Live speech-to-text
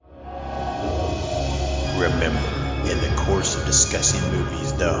course of discussing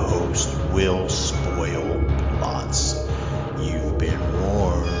movies, the host will spoil plots. You've been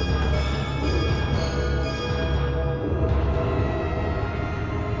warned.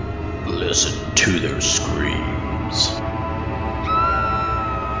 Listen to their screams.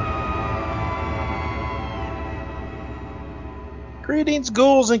 Greetings,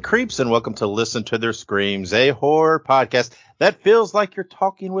 ghouls and creeps, and welcome to Listen to Their Screams, a horror podcast that feels like you're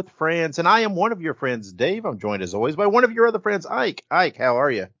talking with friends. And I am one of your friends, Dave. I'm joined as always by one of your other friends, Ike. Ike, how are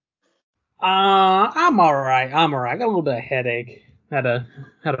you? I'm all right. I got a little bit of headache. Had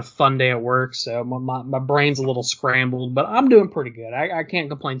a fun day at work, so my brain's a little scrambled, but I'm doing pretty good. I can't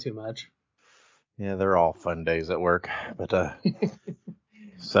complain too much. Yeah, they're all fun days at work, but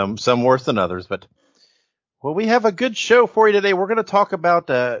some worse than others. But well, we have a good show for you today. We're going to talk about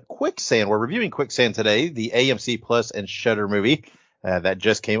Quicksand. We're reviewing Quicksand today, the AMC Plus and Shudder movie that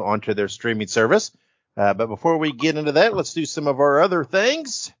just came onto their streaming service. But before we get into that, let's do some of our other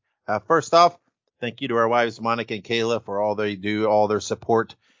things. First off, thank you to our wives, Monica and Kayla, for all they do, all their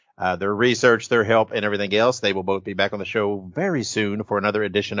support, their research, their help, and everything else. They will both be back on the show very soon for another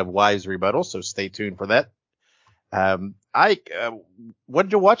edition of Wives Rebuttal, so stay tuned for that. Ike, what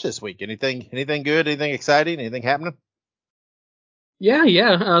did you watch this week? Anything good? Anything exciting? Anything happening?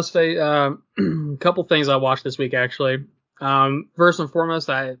 Yeah. I'll say a couple things I watched this week actually. First and foremost,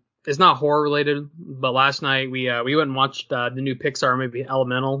 it's not horror related, but last night we went and watched the new Pixar movie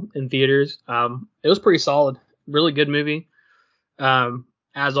Elemental in theaters. It was pretty solid, really good movie.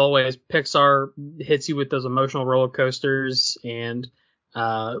 As always, Pixar hits you with those emotional roller coasters, and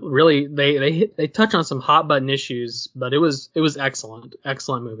really they touch on some hot button issues, but it was excellent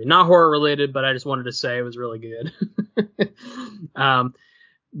movie. Not horror related, but I just wanted to say it was really good.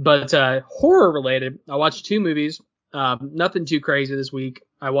 But horror related, I watched two movies. Nothing too crazy this week.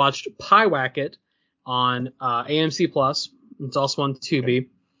 I watched Pyewacket on AMC Plus. It's also on Tubi.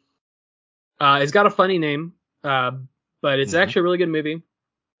 It's got a funny name, but it's actually a really good movie.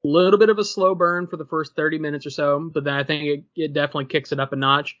 A little bit of a slow burn for the first 30 minutes or so, but then I think it definitely kicks it up a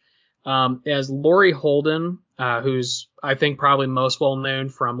notch. As Laurie Holden, who's I think probably most well known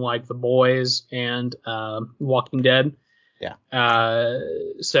from like The Boys and Walking Dead. Yeah.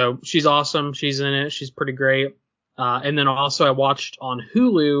 So she's awesome. She's in it. She's pretty great. And then also I watched on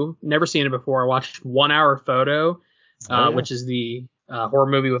Hulu, never seen it before. I watched 1 Hour Photo, which is the horror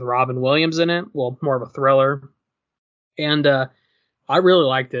movie with Robin Williams in it. Well, more of a thriller. And I really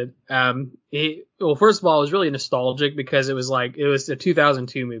liked it. Well, first of all, it was really nostalgic because it was a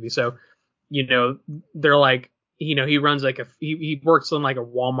 2002 movie. So, they're like, he runs like he works in like a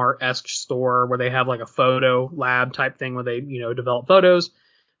Walmart-esque store where they have like a photo lab type thing where they, develop photos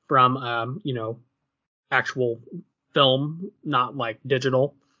from, actual film, not like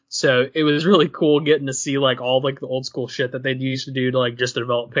digital. So it was really cool getting to see like all like the old school shit that they used to do to like just to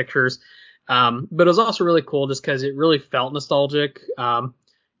develop pictures. But it was also really cool just because it really felt nostalgic. Fun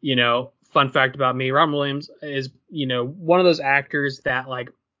fact about me, Robin Williams is, one of those actors that like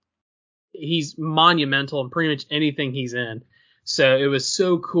he's monumental in pretty much anything he's in. So it was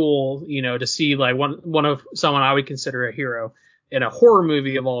so cool, to see like one of someone I would consider a hero in a horror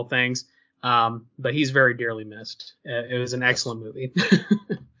movie of all things. But he's very dearly missed. It was an excellent movie.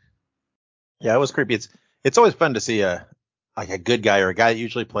 Yeah, it was creepy. It's always fun to see a good guy or a guy that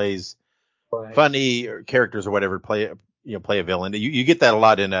usually plays funny characters or whatever play a villain. You get that a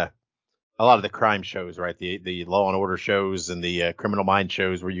lot in a lot of the crime shows, right? The Law and Order shows and the Criminal Minds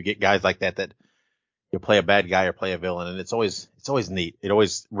shows where you get guys like that you play a bad guy or play a villain, and it's always neat. It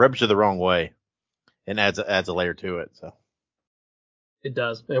always rubs you the wrong way and adds a layer to it. So it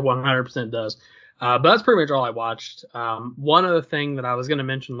does. It 100% does. But that's pretty much all I watched. One other thing that I was going to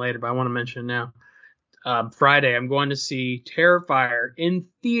mention later, but I want to mention now. Friday, I'm going to see Terrifier in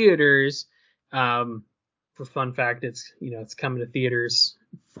theaters. For fun fact, it's coming to theaters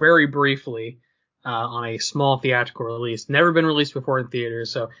very briefly on a small theatrical release. Never been released before in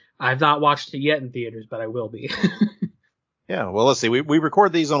theaters, so I've not watched it yet in theaters, but I will be. Yeah, well, let's see. We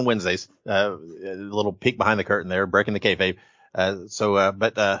record these on Wednesdays. A little peek behind the curtain there, breaking the kayfabe. So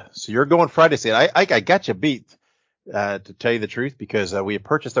you're going Friday. See, I got you beat. To tell you the truth, because we have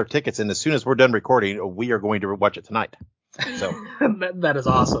purchased our tickets, and as soon as we're done recording, we are going to watch it tonight. So that is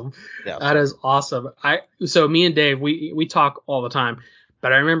awesome. Yeah, that is awesome. So me and Dave, we talk all the time,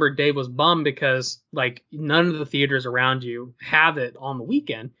 but I remember Dave was bummed because like none of the theaters around you have it on the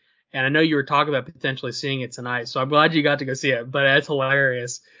weekend, and I know you were talking about potentially seeing it tonight. So I'm glad you got to go see it. But it's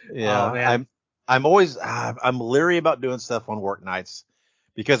hilarious. Yeah, oh, man. I'm always I'm leery about doing stuff on work nights.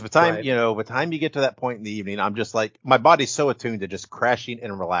 Because by the time you get to that point in the evening, I'm just like, my body's so attuned to just crashing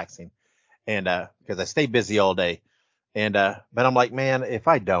and relaxing. And because I stay busy all day. And but I'm like, man, if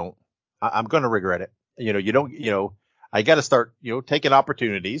I don't, I'm going to regret it. You don't, I got to start, taking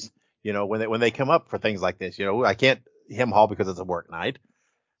opportunities, when they come up for things like this. I can't hem haul because it's a work night.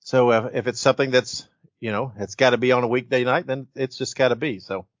 So if it's something that's, it's got to be on a weekday night, then it's just got to be.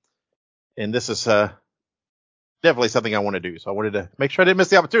 So, and this is definitely something I want to do. So I wanted to make sure I didn't miss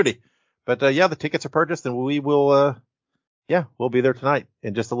the opportunity. But yeah, the tickets are purchased, and we will, yeah, we'll be there tonight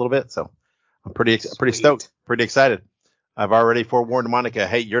in just a little bit. So I'm pretty Sweet. stoked, pretty excited. I've already forewarned Monica,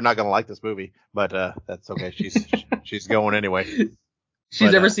 hey, you're not gonna like this movie, but that's okay. She's going anyway. She's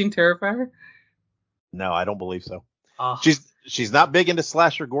But ever seen Terrifier? no, I don't believe so. Ah, She's not big into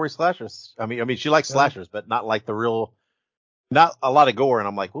gory slashers. I mean, she likes really? slashers, but not like the real, not a lot of gore. And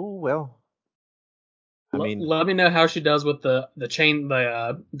I'm like, oh well. I mean, Let me know how she does with the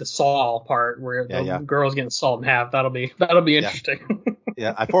saw part where yeah, the yeah, girl's getting sawed in half. That'll be yeah, interesting.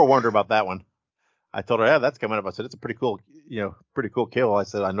 yeah. I forewarned her about that one. I told her, yeah, that's coming up. I said it's a pretty cool kill. I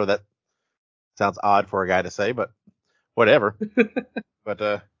said I know that sounds odd for a guy to say, but whatever.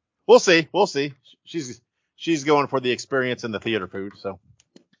 But we'll see. We'll see. She's she's going for the experience and the theater food. So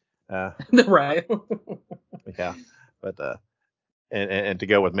uh, Right. yeah. But and to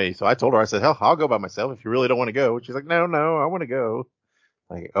go with me. So I told her, I said, hell, I'll go by myself if you really don't want to go. She's like, no, no, I want to go.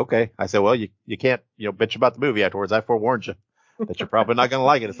 Like, okay. I said, well, you can't bitch about the movie afterwards. I forewarned you that you're probably not gonna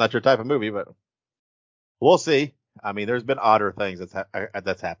like it. It's not your type of movie, but we'll see. I mean, there's been odder things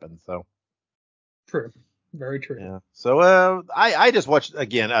that's happened. So True. Very true. yeah. So I just watched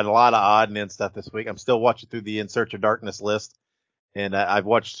again a lot of odd and end stuff this week. I'm still watching through the In Search of Darkness list. And I've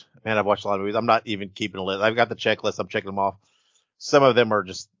watched a lot of movies. I'm not even keeping a list. I've got the checklist. I'm checking them off. Some of them are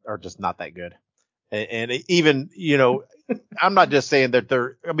just not that good. And even, I'm not just saying that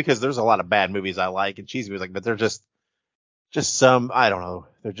they're, because there's a lot of bad movies I like and cheesy movies, but they're just some, I don't know.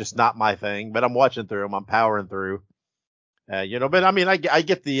 They're just not my thing, but I'm watching through them. I'm powering through, but I mean, I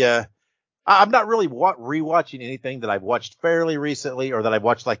get I'm not really rewatching anything that I've watched fairly recently or that I've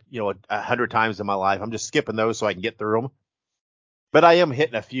watched like, 100 times in my life. I'm just skipping those so I can get through them. But I am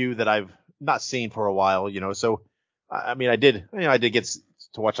hitting a few that I've not seen for a while, so I mean, I did get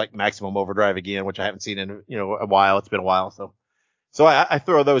to watch like Maximum Overdrive again, which I haven't seen in, a while. It's been a while. So I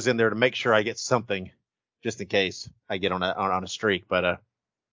throw those in there to make sure I get something just in case I get on a streak. But,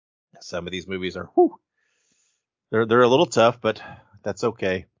 some of these movies are, whew, they're a little tough, but that's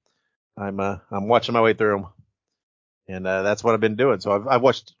okay. I'm watching my way through them, and, that's what I've been doing. So I've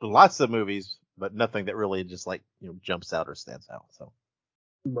watched lots of movies, but nothing that really just like, jumps out or stands out. So.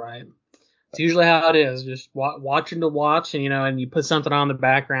 Right. It's usually how it is. Just watching to watch, and you put something on the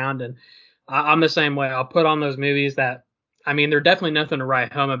background. And I'm the same way. I'll put on those movies that, I mean, they're definitely nothing to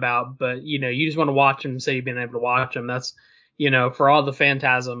write home about, but you just want to watch them and say you've been able to watch them. That's, for all the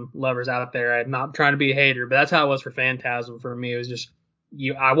Phantasm lovers out there. I'm not trying to be a hater, but that's how it was for Phantasm for me. It was just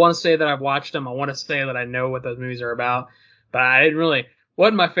I want to say that I've watched them. I want to say that I know what those movies are about, but I didn't really.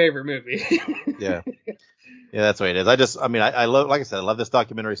 Wasn't my favorite movie. Yeah. Yeah, that's the way it is. I mean, I love, like I said, I love this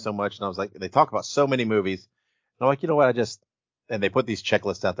documentary so much. And I was like, they talk about so many movies. And I'm like, you know what? And they put these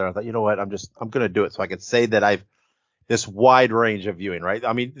checklists out there. I thought, you know what? I'm going to do it so I can say that I've this wide range of viewing, right?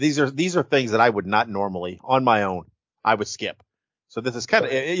 I mean, these are things that I would not normally on my own, I would skip. So this is kind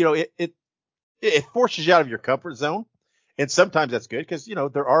of, Right. it forces you out of your comfort zone. And sometimes that's good because,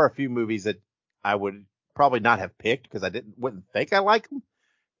 there are a few movies that I would probably not have picked because wouldn't think I like them.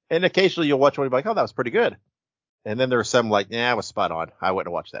 And occasionally you'll watch one and be like, oh, that was pretty good. And then there's some like, yeah, I was spot on. I wouldn't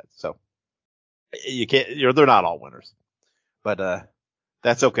have watched that. So you can't, they're not all winners, but,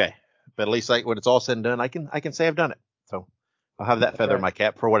 that's okay. But at least like when it's all said and done, I can say I've done it. So I'll have that That's feather in right. my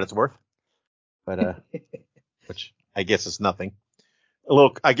cap for what it's worth. But, which I guess is nothing.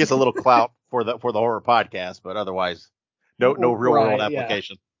 I guess a little clout for the horror podcast, but otherwise no real world Right. Yeah.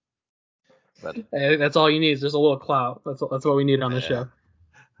 application. But Hey, that's all you need is just a little clout. That's what we need on the yeah, show.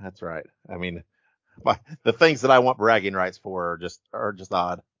 that's right. I mean, the things that I want bragging rights for are just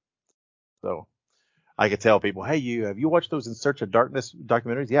odd. So I could tell people, hey, have you watched those In Search of Darkness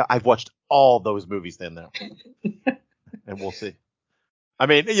documentaries? Yeah, I've watched all those movies then now, and we'll see. I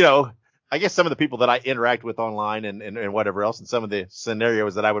mean, I guess some of the people that I interact with online and whatever else, and some of the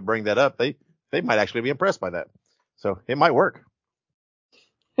scenarios that I would bring that up, they might actually be impressed by that. So it might work.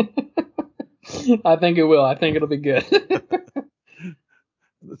 I think it will. I think it'll be good.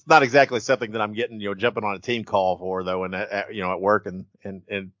 It's not exactly something that I'm getting, jumping on a team call for though, and at work and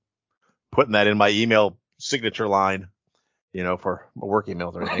putting that in my email signature line, for my work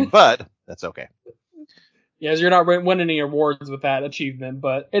emails or anything. But that's okay. Yes, you're not winning any awards with that achievement,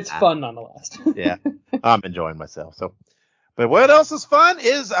 but it's Ah, fun nonetheless. yeah, I'm enjoying myself. So, but what else is fun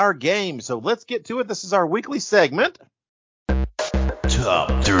is our game. So let's get to it. This is our weekly segment.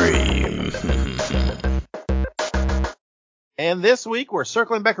 Top 3. And this week, we're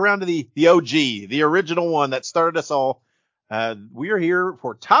circling back around to the OG, the original one that started us all. We are here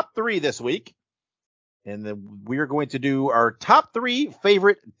for Top 3 this week. And we are going to do our Top 3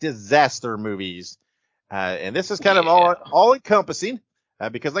 favorite disaster movies. And this is kind of all encompassing.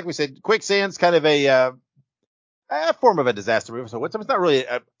 Because like we said, Quicksand's kind of a form of a disaster movie. So it's not really,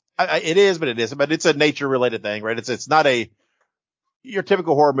 it is, but it isn't. But it's a nature-related thing, right? It's not your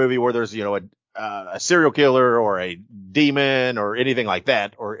typical horror movie where there's, a serial killer or a demon or anything like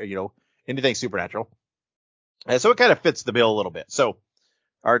that, or, anything supernatural. And so it kind of fits the bill a little bit. So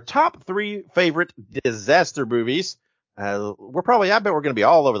our top 3 favorite disaster movies. I bet we're going to be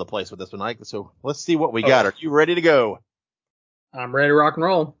all over the place with this one, Mike. So let's see what we got. Are you ready to go? I'm ready to rock and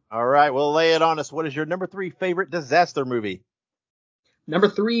roll. All right. Well, lay it on us. What is your number 3 favorite disaster movie? Number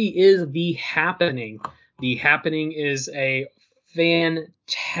 3 is The Happening. The Happening is a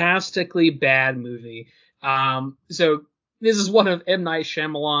fantastically bad movie. So this is one of M. Night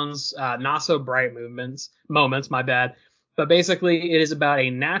Shyamalan's not so bright moments, my bad. But basically, it is about a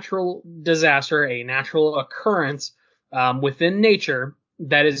natural disaster, a natural occurrence within nature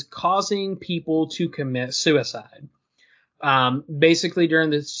that is causing people to commit suicide. Basically, during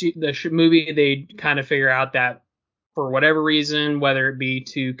the movie, they kind of figure out that for whatever reason, whether it be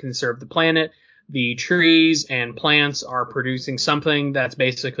to conserve the planet, the trees and plants are producing something that's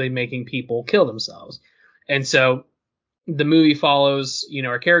basically making people kill themselves. And so the movie follows,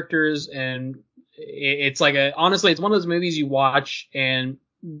 our characters, and it's like honestly, it's one of those movies you watch and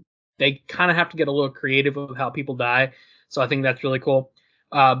they kind of have to get a little creative with how people die. So I think that's really cool.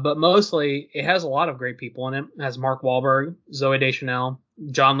 But mostly it has a lot of great people in it. It has Mark Wahlberg, Zooey Deschanel,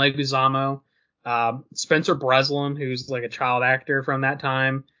 John Leguizamo, Spencer Breslin, who's like a child actor from that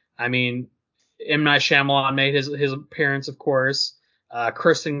time. I mean, M. Night Shyamalan made his appearance, of course.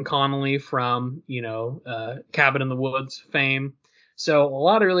 Kristen Connolly from, Cabin in the Woods fame. So a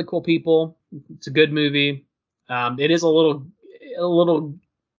lot of really cool people. It's a good movie. It is a little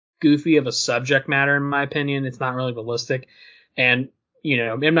goofy of a subject matter, in my opinion. It's not really realistic. And,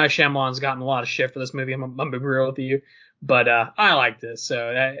 M. Night Shyamalan's gotten a lot of shit for this movie. I'm going to be real with you. But I like this.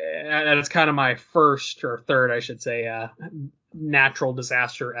 So that's kind of my first or third, I should say, natural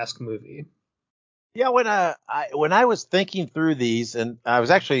disaster-esque movie. Yeah, when I was thinking through these, and I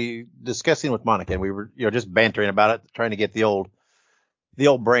was actually discussing with Monica, and we were just bantering about it, trying to get the old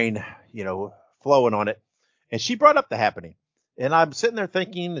brain flowing on it, and she brought up The Happening, and I'm sitting there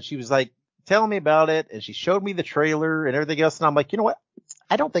thinking, and she was like telling me about it, and she showed me the trailer and everything else, and I'm like, you know what?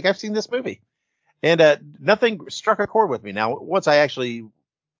 I don't think I've seen this movie, and nothing struck a chord with me. Now, once I'm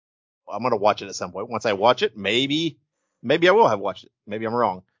gonna watch it at some point. Once I watch it, maybe I will have watched it. Maybe I'm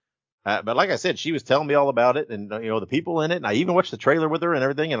wrong. But like I said, she was telling me all about it and, the people in it. And I even watched the trailer with her and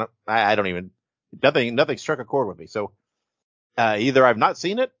everything. And I don't even, nothing struck a chord with me. So, either I've not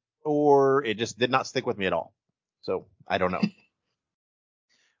seen it or it just did not stick with me at all. So I don't know,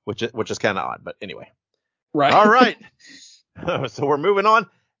 which is kind of odd, but anyway. Right. All right. So we're moving on.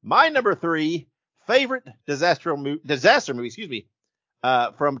 My number 3 favorite disaster movie,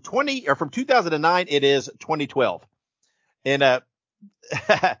 from 2009, it is 2012. And,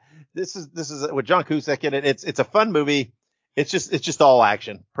 this is with John Cusack in it. It's a fun movie. It's just all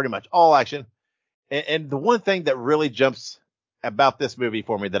action, pretty much all action. And the one thing that really jumps about this movie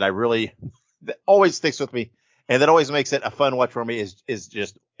for me that always sticks with me and that always makes it a fun watch for me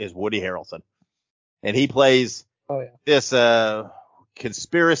is Woody Harrelson. And he plays this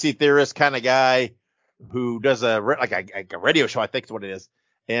conspiracy theorist kind of guy who does a radio show, I think is what it is.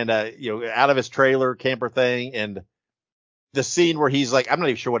 And out of his trailer camper thing, and the scene where he's like, I'm not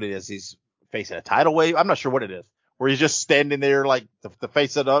even sure what it is. He's facing a tidal wave. I'm not sure what it is. Where he's just standing there, like the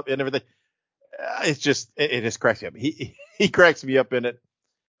face it up and everything. It just cracks me up. He cracks me up in it.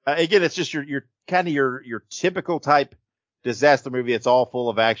 Again, it's just your kind of your typical type disaster movie. It's all full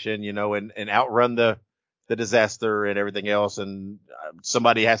of action, and outrun the disaster and everything else. And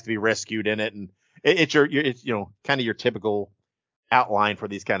somebody has to be rescued in it. And it's kind of your typical outline for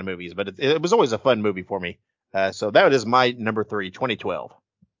these kind of movies. But it was always a fun movie for me. So that is my number 3, 2012.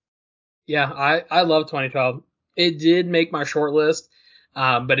 Yeah, I love 2012. It did make my short list,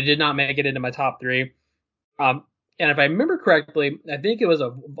 but it did not make it into my top 3. And if I remember correctly, I think it was a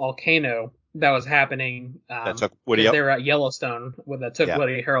volcano that was happening. That took Woody up. They were at Yellowstone that took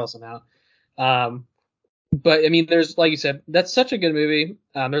Woody Harrelson out. But I mean, there's, like you said, that's such a good movie.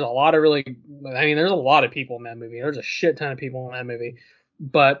 There's a lot of people in that movie. There's a shit ton of people in that movie.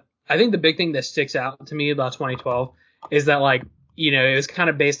 But I think the big thing that sticks out to me about 2012 is that, it was kind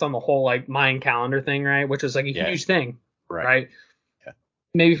of based on the whole, Mayan calendar thing, right? Which was, a huge thing, right?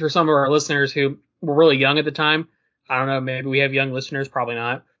 maybe for some of our listeners who were really young at the time, I don't know, maybe we have young listeners, probably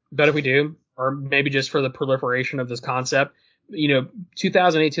not. But if we do, or maybe just for the proliferation of this concept,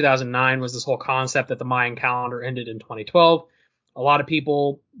 2008, 2009 was this whole concept that the Mayan calendar ended in 2012. A lot of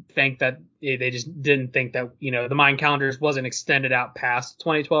people think that they just didn't think that, the Mayan calendar wasn't extended out past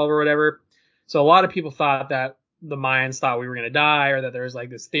 2012 or whatever. So a lot of people thought that the Mayans thought we were going to die, or that there was like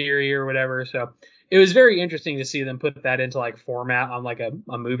this theory or whatever. So it was very interesting to see them put that into like format on like a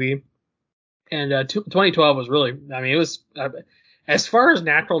movie. And 2012 was really, I mean, it was as far as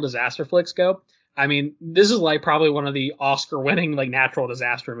natural disaster flicks go. I mean, this is like probably one of the Oscar-winning like natural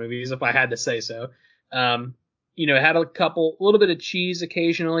disaster movies, if I had to say so. It had a little bit of cheese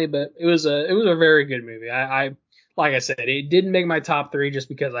occasionally, but it was a very good movie. I like I said, it didn't make my top three just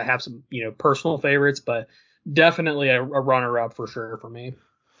because I have some personal favorites, but definitely a runner-up for sure for me.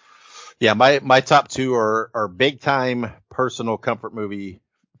 Yeah, my top two are big time personal comfort movie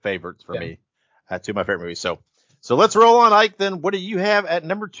favorites for Yeah. me. Two of my favorite movies. So let's roll on, Ike. Then what do you have at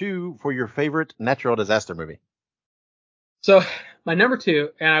number two for your favorite natural disaster movie? So my number two,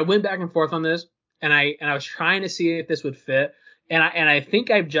 and I went back and forth on this, and I was trying to see if this would fit, and I think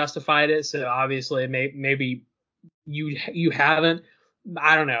I've justified it. So obviously, maybe you haven't.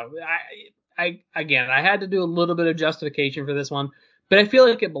 I don't know. I again, I had to do a little bit of justification for this one, but I feel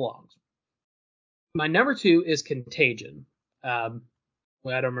like it belongs. My number two is Contagion.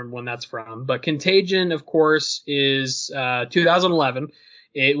 Well, I don't remember when that's from, but Contagion, of course, is 2011.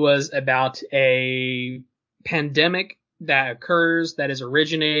 It was about a pandemic that occurs that is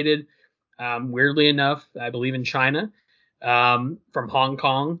originated, weirdly enough, I believe in China, from Hong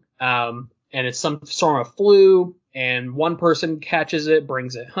Kong, and it's some sort of flu. And one person catches it,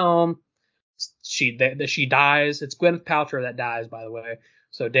 brings it home. She dies. It's Gwyneth Paltrow that dies, by the way.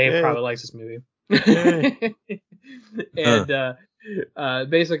 So Dave Yay. probably likes this movie. Yay. Huh. And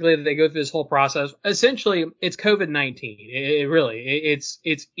basically they go through this whole process. Essentially, it's COVID-19.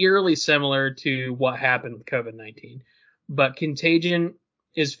 It's eerily similar to what happened with COVID-19, but Contagion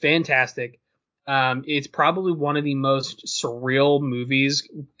is fantastic. It's probably one of the most surreal movies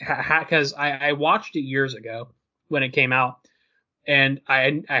because I watched it years ago when it came out, and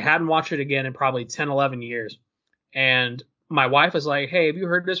I hadn't watched it again in probably 10, 11 years. And my wife was like, "Hey, have you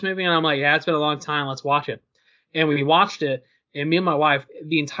heard this movie?" And I'm like, "Yeah, it's been a long time. Let's watch it." And we watched it, and me and my wife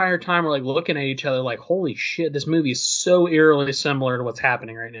the entire time were like looking at each other like, "Holy shit, this movie is so eerily similar to what's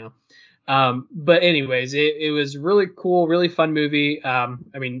happening right now." But anyways, it was really cool, really fun movie. I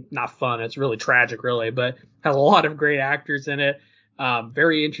mean, not fun. It's really tragic, really, but has a lot of great actors in it.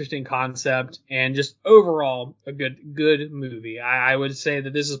 Very interesting concept, and just overall a good movie. I would say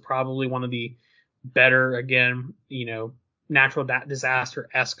that this is probably one of the better, again, natural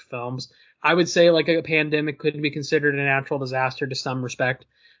disaster-esque films. I would say like a pandemic could be considered a natural disaster to some respect.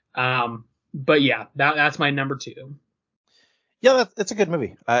 But yeah, that's my number two. Yeah, it's a good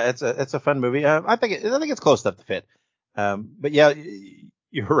movie. It's a fun movie. I think it's close enough to fit. But yeah,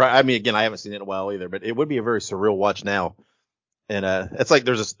 you're right. I mean, again, I haven't seen it in a while either, but it would be a very surreal watch now. And it's like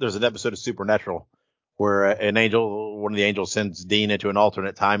there's an episode of Supernatural where one of the angels sends Dean into an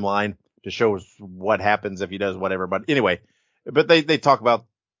alternate timeline to show us what happens if he does whatever. But anyway, they talk about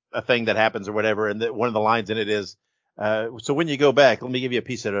a thing that happens or whatever, and one of the lines in it is, so when you go back, let me give you a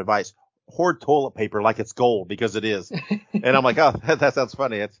piece of advice: hoard toilet paper like it's gold because it is. And I'm like, oh, that sounds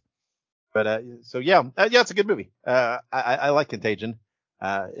funny. So yeah, it's a good movie. I like Contagion.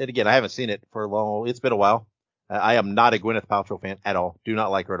 And again, I haven't seen it for a long. It's been a while. I am not a Gwyneth Paltrow fan at all. Do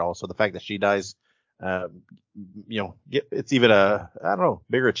not like her at all. So the fact that she dies, uh, it's even I don't know,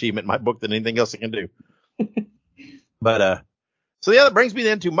 bigger achievement in my book than anything else I can do. But so yeah, that brings me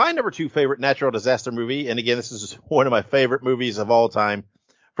then to my number two favorite natural disaster movie. And again, this is one of my favorite movies of all time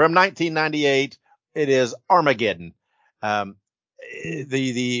from 1998. It is Armageddon. Um,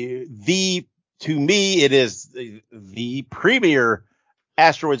 the to me, it is the premier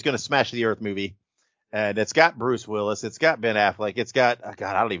asteroid's going to smash the Earth movie. And it's got Bruce Willis. It's got Ben Affleck. It's got,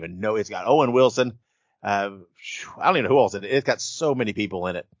 God, I don't even know. It's got Owen Wilson. I don't even know who else in it. It's got so many people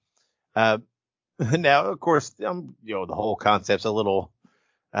in it. Now, of course, the whole concept's a little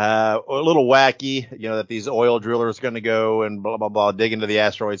wacky, that these oil drillers are going to go and blah, blah, blah, dig into the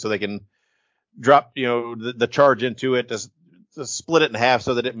asteroid so they can drop, the charge into it to split it in half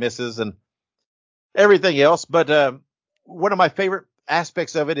so that it misses and everything else. But one of my favorite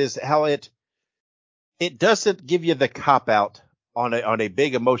aspects of it is how it doesn't give you the cop out on a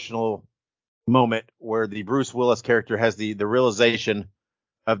big emotional moment where the Bruce Willis character has the realization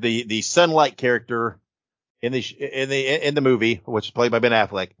of the sunlight character in the movie, which is played by Ben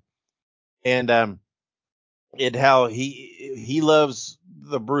Affleck. And and how he loves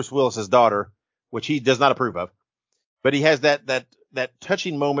the Bruce Willis's daughter, which he does not approve of. But he has that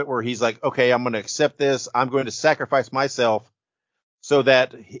touching moment where he's like, okay, I'm going to accept this. I'm going to sacrifice myself so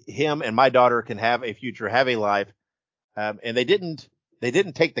that him and my daughter can have a future, have a life. And they didn't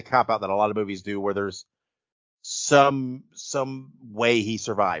take the cop out that a lot of movies do, where there's some way he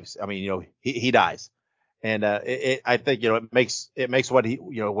survives. I mean, he dies, and I think it makes what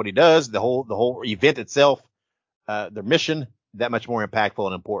he does, the whole event itself, their mission, that much more impactful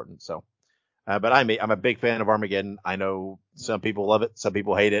and important. So, but I'm a big fan of Armageddon. I know some people love it, some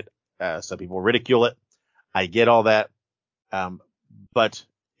people hate it, some people ridicule it. I get all that, but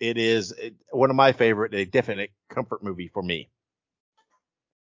it is one of my favorite, a definite comfort movie for me.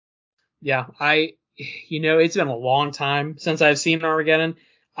 Yeah, it's been a long time since I've seen Armageddon.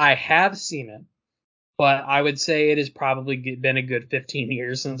 I have seen it, but I would say it has probably been a good 15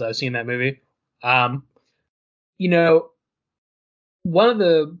 years since I've seen that movie. Um, you know, one of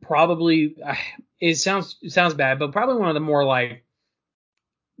the probably it sounds bad, but probably one of the more like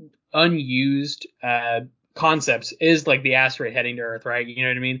unused concepts is like the asteroid heading to Earth, right? You know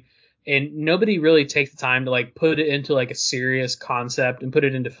what I mean? And nobody really takes the time to like put it into like a serious concept and put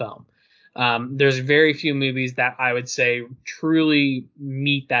it into film. There's very few movies that I would say truly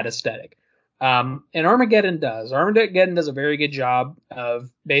meet that aesthetic. And Armageddon does. Armageddon does a very good job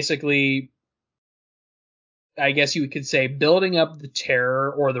of basically, I guess you could say, building up the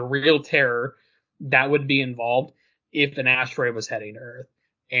terror or the real terror that would be involved if an asteroid was heading to Earth.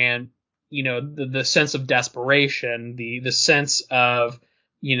 And, the sense of desperation, the sense of,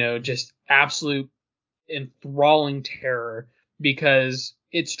 just absolute enthralling terror, because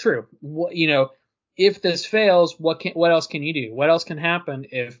it's true. If this fails, what else can you do? What else can happen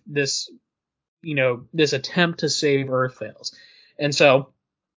if this attempt to save Earth fails? And so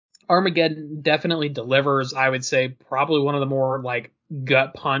Armageddon definitely delivers, I would say, probably one of the more like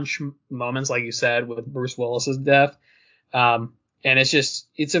gut punch moments, like you said, with Bruce Willis's death. And it's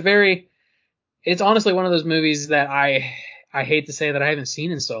honestly one of those movies that I hate to say that I haven't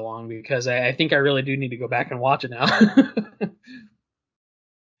seen in so long, because I think I really do need to go back and watch it now.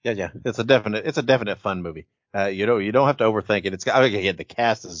 Yeah, yeah, it's a definite fun movie. You don't have to overthink it. It's got, again, the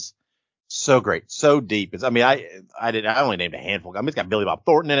cast is so great, so deep. I mean, I only named a handful. I mean, it's got Billy Bob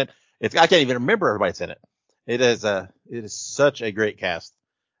Thornton in it. I can't even remember everybody's in it. It is such a great cast.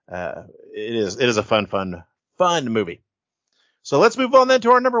 It is a fun movie. So let's move on then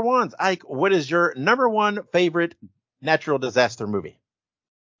to our number ones. Ike, what is your number one favorite natural disaster movie?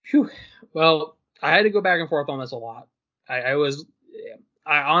 Whew. Well, I had to go back and forth on this a lot. I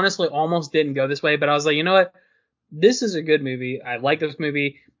honestly almost didn't go this way, but I was like, you know what? This is a good movie. I like this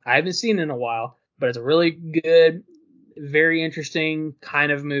movie. I haven't seen it in a while, but it's a really good, very interesting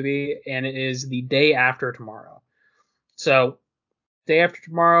kind of movie, and it is The Day After Tomorrow. So, Day After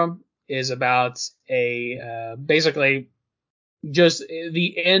Tomorrow is about basically just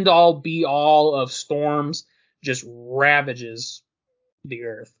the end all be all of storms just ravages the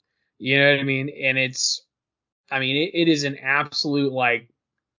earth. You know what I mean? And it is an absolute like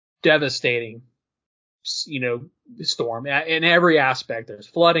devastating, storm in every aspect. There's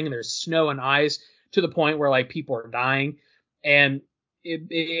flooding, there's snow and ice to the point where like people are dying, and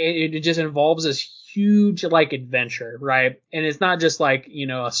it just involves this huge like adventure, right? And it's not just like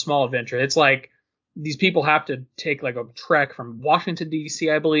a small adventure. It's like these people have to take like a trek from Washington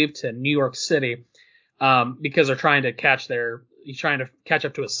D.C., I believe, to New York City, because they're trying to catch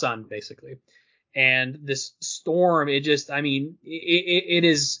up to a sun basically. And this storm, it is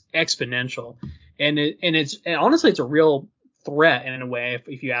exponential, and honestly, it's a real threat in a way,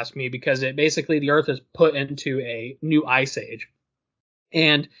 if you ask me, because it basically the Earth is put into a new ice age.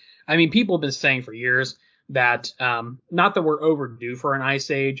 And people have been saying for years that, not that we're overdue for an ice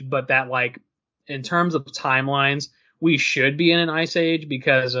age, but that like in terms of timelines, we should be in an ice age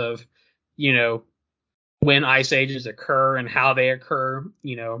because of you know when ice ages occur and how they occur,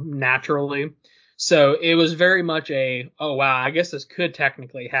 naturally. So it was very much oh wow, I guess this could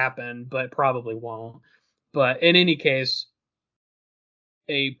technically happen, but probably won't. But in any case,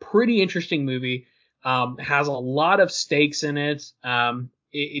 a pretty interesting movie. Has a lot of stakes in it.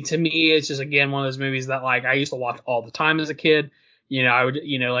 To me, it's just again one of those movies that like I used to watch all the time as a kid. I would,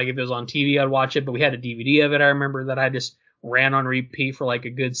 like if it was on TV, I'd watch it, but we had a DVD of it. I remember that I just ran on repeat for like a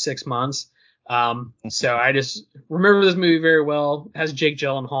good 6 months. So I just remember this movie very well. It has Jake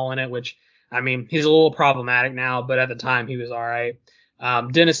Gyllenhaal in it, which he's a little problematic now, but at the time he was all right.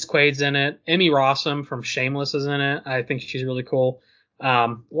 Dennis Quaid's in it. Emmy Rossum from Shameless is in it. I think she's really cool.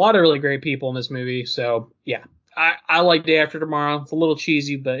 A lot of really great people in this movie. So yeah, I like Day After Tomorrow. It's a little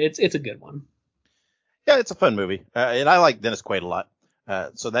cheesy, but it's a good one. Yeah, it's a fun movie, and I like Dennis Quaid a lot,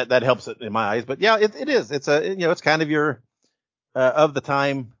 so that helps it in my eyes. But yeah, it is. It's it's kind of your of the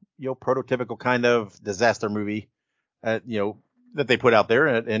time, prototypical kind of disaster movie, that they put out there,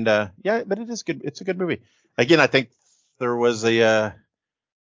 and yeah, but it is good. It's a good movie. Again, I think there was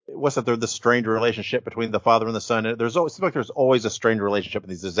wasn't there the strained relationship between the father and the son? There's always seems like there's always a strained relationship in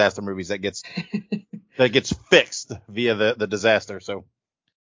these disaster movies that gets fixed via the disaster. So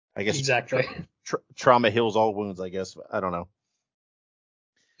I guess Exactly. trauma heals all wounds. I guess I don't know.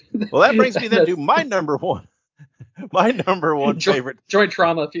 Well, that brings me then to my number one. My number one favorite. Joint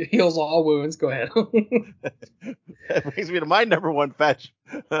trauma heals all wounds. Go ahead. That brings me to my number one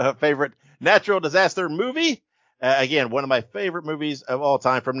favorite natural disaster movie. Again, one of my favorite movies of all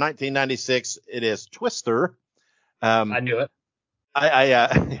time from 1996. It is Twister. I knew it.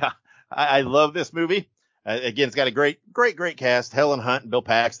 Yeah, I love this movie. Again, it's got a great cast. Helen Hunt and Bill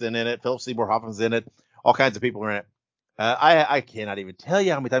Paxton in it. Philip Seymour Hoffman's in it. All kinds of people are in it. I cannot even tell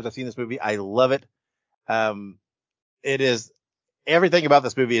you how many times I've seen this movie. I love it. It is everything about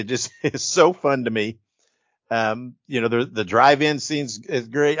this movie. It just is so fun to me. The drive-in scenes is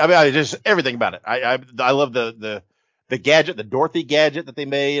great. I mean, just everything about it. I love the gadget, the Dorothy gadget that they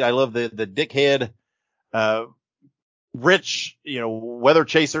made. I love the dickhead, rich, weather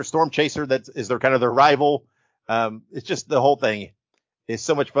chaser, storm chaser. That is their kind of their rival. It's just the whole thing is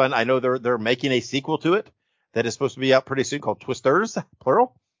so much fun. I know they're making a sequel to it that is supposed to be out pretty soon called Twisters,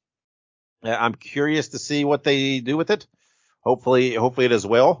 plural. I'm curious to see what they do with it. Hopefully it does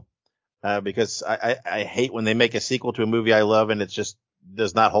well. Because I hate when they make a sequel to a movie I love and it just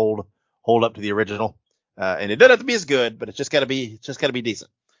does not hold up to the original. And it doesn't have to be as good, but it's just gotta be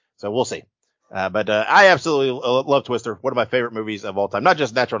decent. So we'll see. But I absolutely love Twister. One of my favorite movies of all time. Not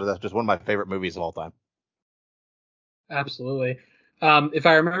just natural disaster, just one of my favorite movies of all time. Absolutely. If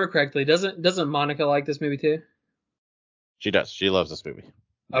I remember correctly, doesn't Monica like this movie too? She does. She loves this movie.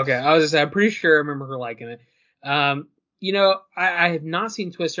 Okay, I was just I'm pretty sure I remember her liking it. I have not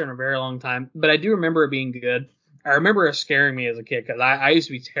seen Twister in a very long time, but I do remember it being good. I remember it scaring me as a kid because I used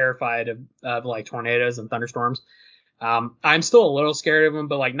to be terrified of like tornadoes and thunderstorms. I'm still a little scared of them,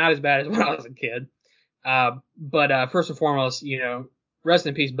 but like not as bad as when I was a kid. But first and foremost, rest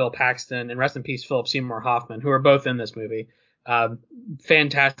in peace Bill Paxton and rest in peace Philip Seymour Hoffman, who are both in this movie.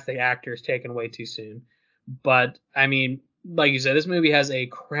 Fantastic actors taken way too soon. But I mean, like you said, this movie has a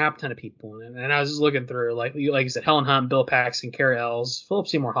crap ton of people in it, and I was just looking through, like you said, Helen Hunt, Bill Paxton, Carrie Ells, Philip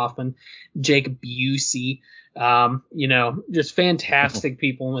Seymour Hoffman, Jake Busey. Just fantastic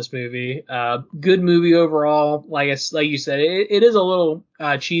people in this movie. Good movie overall. Like you said, it is a little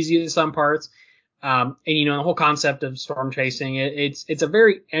cheesy at some parts. And the whole concept of storm chasing, it's a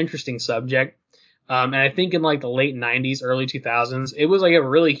very interesting subject. And I think in like the late 90s, early 2000s, it was like a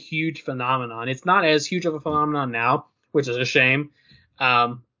really huge phenomenon. It's not as huge of a phenomenon now, which is a shame.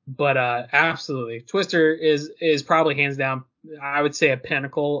 But absolutely, Twister is probably hands down, I would say, a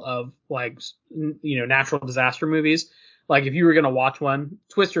pinnacle of like natural disaster movies. Like if you were gonna watch one,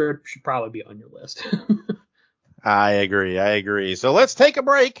 Twister should probably be on your list. I agree. So let's take a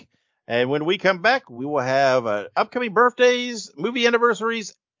break. And when we come back, we will have upcoming birthdays, movie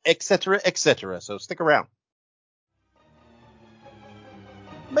anniversaries, etc., etc. So stick around.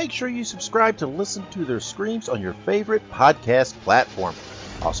 Make sure you subscribe to Listen to Their Screams on your favorite podcast platform.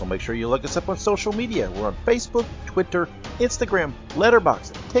 Also, make sure you look us up on social media. We're on Facebook, Twitter, Instagram,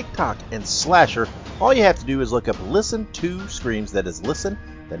 Letterboxd, TikTok, and Slasher. All you have to do is look up Listen to Screams. That is Listen,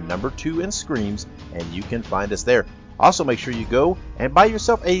 the number 2 and Screams, and you can find us there. Also, make sure you go and buy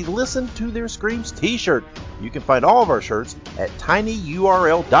yourself a Listen to Their Screams t-shirt. You can find all of our shirts at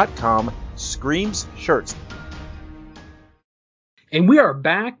tinyurl.com/Screams Shirts. And we are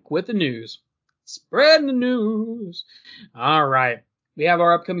back with the news. Spreading the news. All right. We have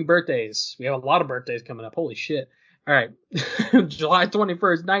our upcoming birthdays. We have a lot of birthdays coming up. Holy shit. All right. July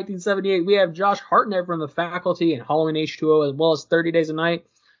 21st, 1978, we have Josh Hartnett from The Faculty and Halloween H2O, as well as 30 Days a Night.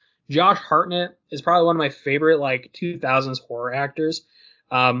 Josh Hartnett is probably one of my favorite, like, 2000s horror actors.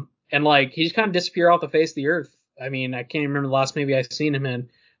 And, like, he just kind of disappeared off the face of the earth. I mean, I can't remember the last movie I've seen him in.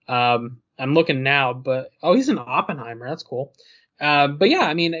 I'm looking now, but, oh, he's in Oppenheimer. That's cool. But yeah,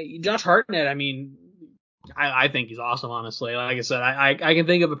 I mean, Josh Hartnett, I think he's awesome, honestly. Like I said, I can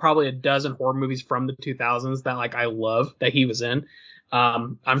think of probably a dozen horror movies from the 2000s that like I love that he was in.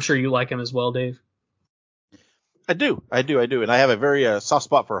 I'm sure you like him as well, Dave. I do, and I have a very soft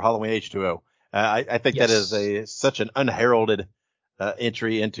spot for Halloween H2O. I think Yes. that is such an unheralded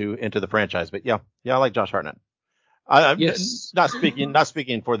entry into the franchise. But yeah, I like Josh Hartnett. I'm Yes. not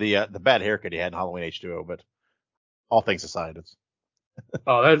speaking for the bad haircut he had in Halloween H2O, but all things aside,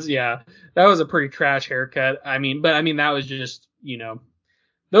 Oh, that was a pretty trash haircut. But that was just,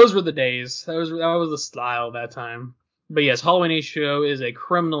 those were the days. That was the style that time. But yes, Halloween H2O is a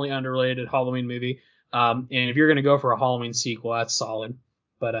criminally underrated Halloween movie. And if you're gonna go for a Halloween sequel, that's solid.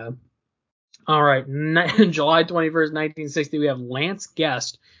 But all right, July 21st, 1960, we have Lance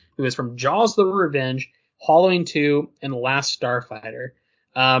Guest, who is from Jaws: The Revenge, Halloween 2, and Last Starfighter.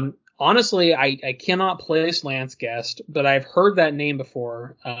 Honestly, I cannot place Lance Guest, but I've heard that name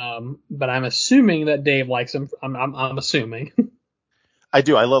before. But I'm assuming that Dave likes him. I'm assuming. I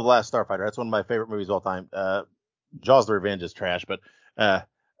do. I love Last Starfighter. That's one of my favorite movies of all time. Jaws: The Revenge is trash, but uh,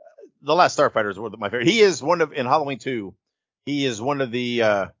 The Last Starfighter is one of my favorite. He is one of in Halloween 2. He is one of the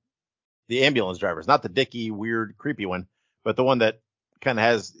ambulance drivers, not the dicky, weird, creepy one, but the one that kind of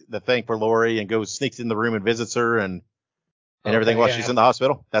has the thing for Lori and goes sneaks in the room and visits her and everything Okay, while she's yeah. in the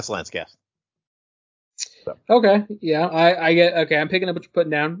hospital. That's Lance Guest. So, Okay, yeah, I get. Okay, I'm picking up what you're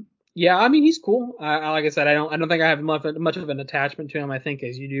putting down. Yeah, I mean he's cool. Like I said, I don't think I have much of an attachment to him. I think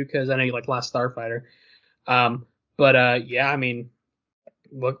as you do because I know you like Last Starfighter. But yeah, I mean,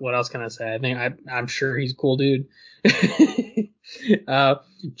 what else can I say? I'm sure he's a cool dude. uh,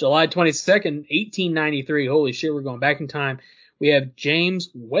 July 22nd, 1893. Holy shit, we're going back in time. We have James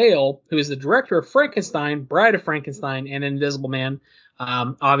Whale, who is the director of Frankenstein, Bride of Frankenstein, and Invisible Man.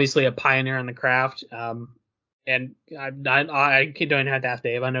 Obviously a pioneer in the craft. And I don't have to ask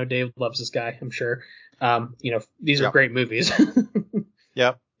Dave. I know Dave loves this guy. I'm sure. These are yep, great movies.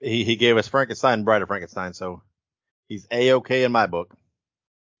 yep. He gave us Frankenstein and Bride of Frankenstein, so he's a-okay in my book.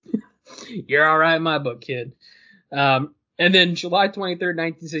 You're all right in my book, kid. And then July 23rd,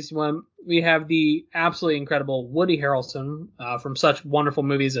 1961, we have the absolutely incredible Woody Harrelson from such wonderful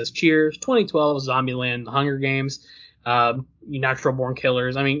movies as Cheers, 2012, Zombieland, The Hunger Games, Natural Born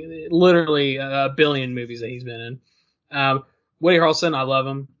Killers. I mean, literally a billion movies that he's been in. Woody Harrelson, I love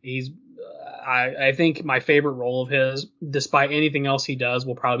him. I think my favorite role of his, despite anything else he does,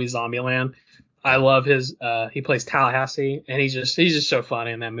 will probably be Zombieland. I love he plays Tallahassee, and he's just so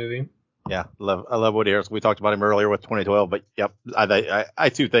funny in that movie. Yeah, I love Woody Harrelson. We talked about him earlier with 2012, but yep, I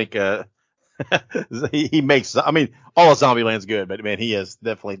too think he makes. I mean, all of Zombieland's good, but man, he is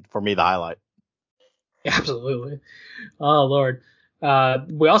definitely for me the highlight. Absolutely. Oh Lord.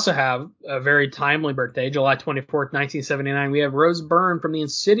 We also have a very timely birthday, July 24th, 1979. We have Rose Byrne from the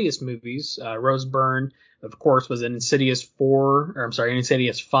Insidious movies. Rose Byrne, of course, was in Insidious 4, or I'm sorry,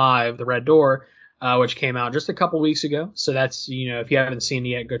 Insidious 5, The Red Door, which came out just a couple weeks ago. So that's, if you haven't seen it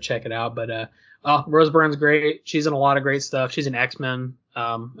yet, go check it out. But Rose Byrne's great. She's in a lot of great stuff. She's an X-Men.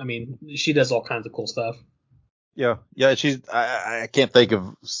 She does all kinds of cool stuff. Yeah, yeah. I can't think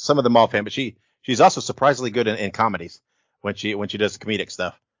of some of them offhand, but she's also surprisingly good in comedies when she does comedic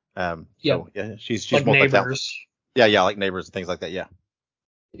stuff. Yep. So yeah, she's Like multi-talented. Neighbors. Yeah, yeah, like Neighbors and things like that. Yeah.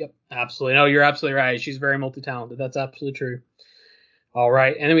 Yep, absolutely. No, you're absolutely right. She's very multi-talented. That's absolutely true. All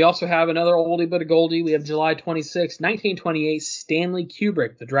right. And then we also have another oldie but a goldie. We have July 26, 1928, Stanley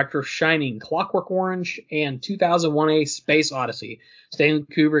Kubrick, the director of Shining, Clockwork Orange, and 2001: A Space Odyssey. Stanley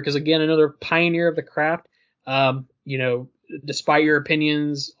Kubrick is, again, another pioneer of the craft. Despite your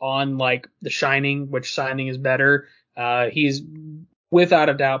opinions on, like, The Shining, which Shining is better, he's, without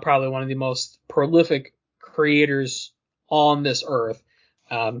a doubt, probably one of the most prolific creators on this earth.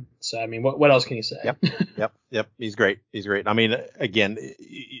 What else can you say? Yep. Yep. He's great. He's great. I mean, again,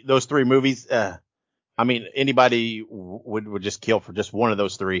 those three movies. I mean, anybody would just kill for just one of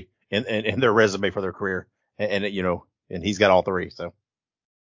those three in their resume for their career, and he's got all three. So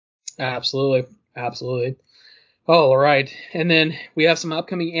Absolutely. Absolutely. Oh, all right. And then we have some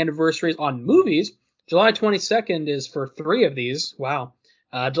upcoming anniversaries on movies. July 22nd is for three of these. Wow.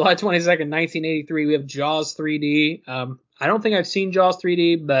 July 22nd, 1983, we have Jaws 3D. I don't think I've seen Jaws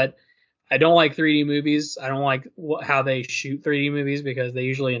 3D, but I don't like 3D movies. I don't like how they shoot 3D movies because they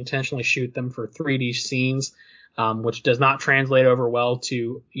usually intentionally shoot them for 3D scenes, which does not translate over well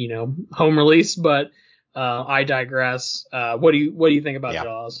to, home release. But I digress. What do you think about yeah,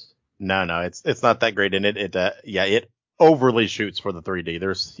 Jaws? no, it's not that great, and it overly shoots for the 3D.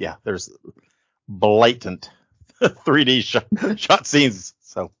 There's blatant 3D shot scenes.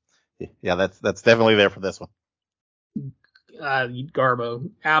 So yeah, that's definitely there for this one.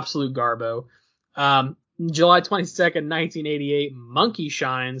 Garbo, absolute Garbo. July 22nd, 1988, Monkey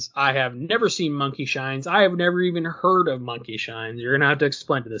Shines. I have never seen Monkey Shines. I have never even heard of Monkey Shines. You're going to have to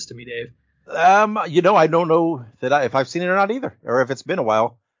explain this to me, Dave. I don't know if I've seen it or not either, or if it's been a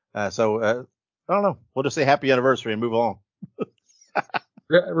while. I don't know. We'll just say happy anniversary and move along.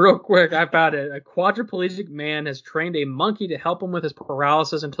 Real quick, I found it. A quadriplegic man has trained a monkey to help him with his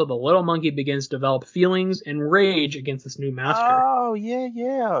paralysis until the little monkey begins to develop feelings and rage against this new master. Oh,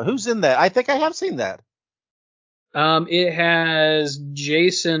 yeah. Who's in that? I think I have seen that. It has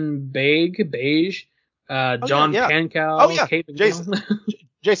Jason Beige, Oh, yeah, John yeah. Oh, Pankow, yeah. Kate McNeil.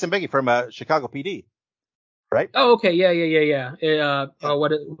 Jason Biggie from Chicago PD, right? Oh, okay, yeah. Yeah.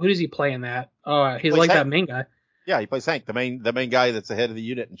 Who does he play in that? Oh, He he's plays like that Hank. main guy. Yeah, he plays Hank, the main guy that's the head of the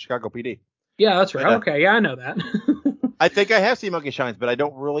unit in Chicago PD. Yeah, that's But right. Okay, yeah, I know that. I think I have seen Monkey Shines, but I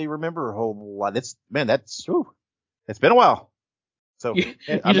don't really remember a whole lot. It's been a while. So I You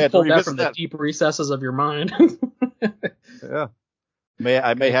may just have to pulled that from revisit the that. deep recesses of your mind. Yeah.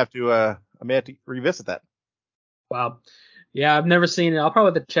 I may have to revisit that. Wow. Yeah, I've never seen it. I'll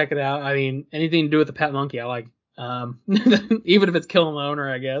probably have to check it out. I mean, anything to do with the pet monkey, I like. Even if it's killing the owner,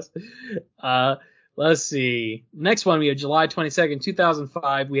 I guess. Uh, let's see. Next one, we have July 22nd,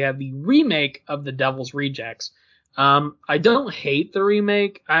 2005. We have the remake of The Devil's Rejects. I don't hate the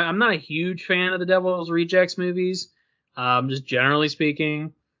remake. I'm not a huge fan of the Devil's Rejects movies. Just generally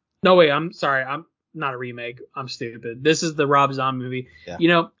speaking. No, wait, I'm sorry. I'm not a remake. I'm stupid. This is the Rob Zombie movie. Yeah. You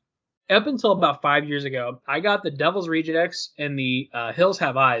know, up until about 5 years ago, I got the Devil's Rejects and the Hills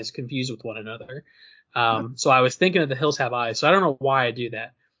Have Eyes confused with one another. So I was thinking of the Hills Have Eyes. So I don't know why I do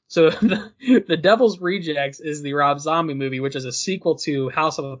that. So the Devil's Rejects is the Rob Zombie movie, which is a sequel to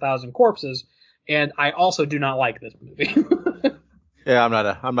House of a Thousand Corpses, and I also do not like this movie. Yeah,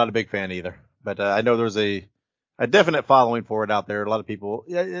 I'm not a big fan either. But I know there's a definite following for it out there. A lot of people,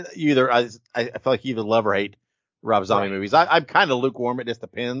 yeah, I feel like you either love or hate Rob Zombie Right. movies. I'm kind of lukewarm. It just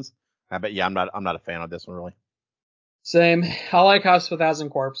depends. But yeah, I'm not a fan of this one really. Same. I like House of a Thousand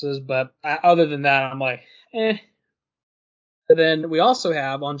Corpses, but other than that, I'm like, eh. And then we also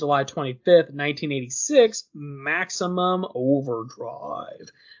have on July 25th, 1986, Maximum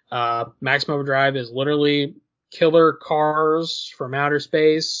Overdrive. Maximum Overdrive is literally killer cars from outer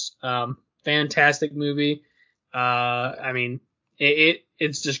space. Fantastic movie. I mean,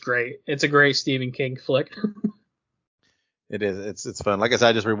 it's just great. It's a great Stephen King flick. It is. It's fun. Like I said,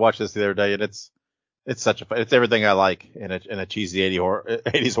 I just rewatched this the other day, and it's such a fun. It's everything I like in a cheesy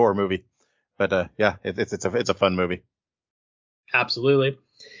 80s horror movie. But yeah, it's a fun movie. Absolutely.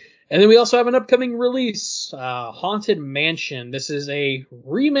 And then we also have an upcoming release, Haunted Mansion. This is a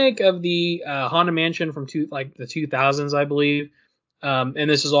remake of the Haunted Mansion from the 2000s, I believe. And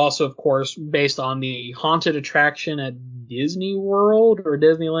this is also, of course, based on the haunted attraction at Disney World or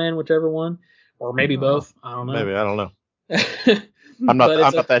Disneyland, whichever one, or maybe Oh, both. I don't know. maybe I don't know. But I'm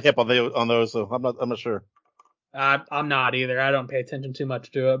not that hip on those, so I'm not sure. I'm not either. I don't pay attention too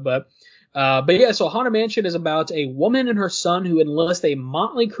much to it, but yeah. So Haunted Mansion is about a woman and her son who enlist a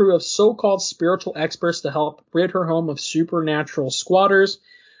motley crew of so-called spiritual experts to help rid her home of supernatural squatters.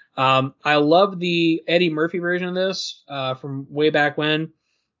 I love the Eddie Murphy version of this from way back when,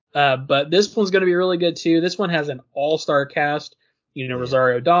 but this one's going to be really good too. This one has an all-star cast. You know, Yeah.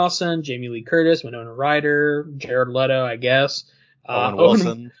 Rosario Dawson, Jamie Lee Curtis, Winona Ryder, Jared Leto, I guess. Owen Owen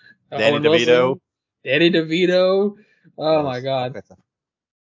Wilson, Danny Owen DeVito. Wilson, Eddie DeVito. Oh my Yes. God. Okay.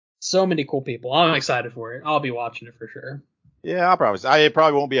 So many cool people. I'm excited for it. I'll be watching it for sure. Yeah, it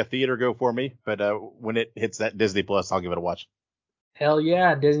probably won't be a theater go for me, but when it hits that Disney Plus, I'll give it a watch. Hell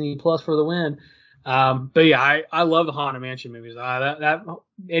yeah, Disney Plus for the win. But yeah, I love the Haunted Mansion movies. That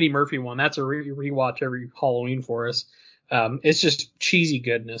Eddie Murphy one, that's a rewatch every Halloween for us. It's just cheesy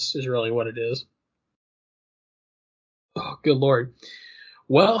goodness is really what it is. Oh, good Lord.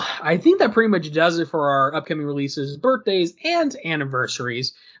 Well, I think that pretty much does it for our upcoming releases, birthdays, and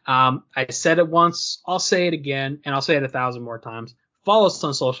anniversaries. I said it once, I'll say it again, and I'll say it 1,000 more times. Follow us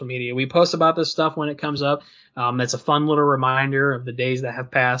on social media. We post about this stuff when it comes up. It's a fun little reminder of the days that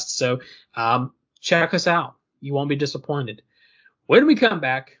have passed. So check us out. You won't be disappointed. When we come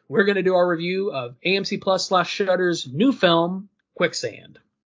back, we're going to do our review of AMC Plus / Shudder's new film, Quicksand.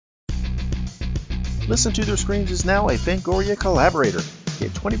 Listen to Their Screams is now a Fangoria collaborator.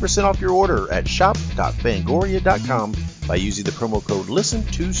 Get 20% off your order at shop.fangoria.com by using the promo code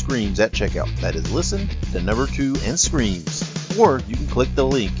LISTEN2SCREAMS at checkout. That is listen, the number 2, and screams. Or you can click the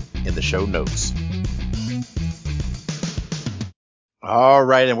link in the show notes. All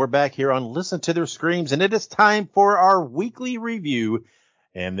right, and we're back here on Listen to Their Screams, and it is time for our weekly review.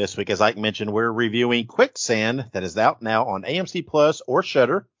 And this week, as Ike mentioned, we're reviewing Quicksand, that is out now on AMC Plus or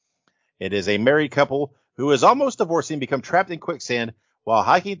Shudder. It is a married couple who is almost divorcing, become trapped in quicksand while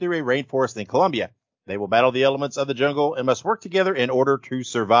hiking through a rainforest in Colombia. They will battle the elements of the jungle and must work together in order to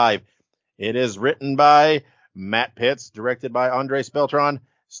survive. It is written by Matt Pitts, directed by Andres Beltran,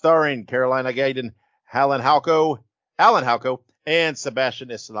 starring Carolina Gayden, Alan Halko, and Sebastian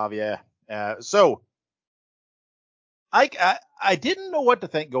Islavia. So I didn't know what to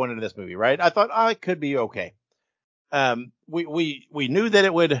think going into this movie, right? I thought it could be okay. We knew that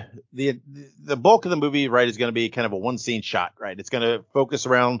it would the bulk of the movie, right, is going to be kind of a one scene shot, right? It's going to focus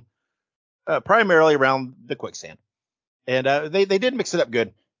around primarily around the quicksand, and they did mix it up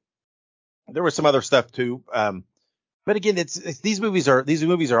good. There was some other stuff too, but again, it's these movies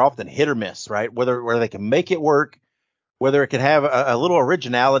are often hit or miss, right? Whether they can make it work, whether it can have a little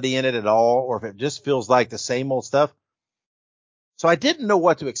originality in it at all, or if it just feels like the same old stuff. So I didn't know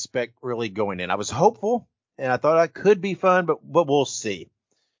what to expect really going in. I was hopeful and I thought it could be fun, but we'll see.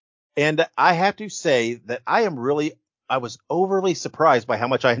 And I have to say that I was overly surprised by how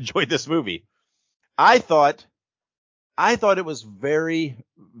much I enjoyed this movie. I thought it was very,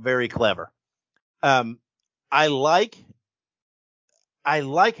 very clever. Um, I like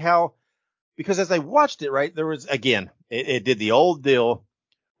how, because as I watched it, right, there was, again, it did the old deal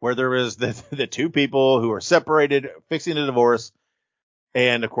where there was the two people who are separated, fixing a divorce.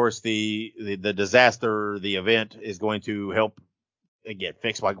 And of course, the disaster, the event is going to help again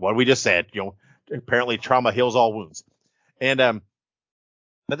fix like what we just said. Apparently trauma heals all wounds. And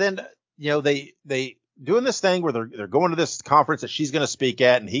but then they doing this thing where they're going to this conference that she's going to speak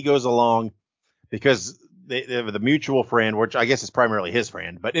at, and he goes along because they have the mutual friend, which I guess is primarily his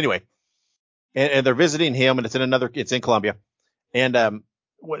friend. But anyway, and they're visiting him, and it's in Colombia, and then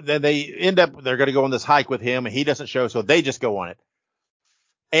they're going to go on this hike with him, and he doesn't show, so they just go on it.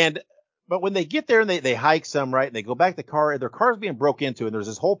 But when they get there and they hike some, right, and they go back to the car, and their car's being broke into, and there's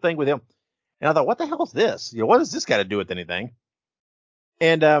this whole thing with him. And I thought, what the hell is this? What does this got to do with anything?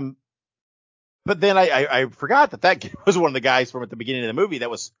 And but then I forgot that was one of the guys from at the beginning of the movie that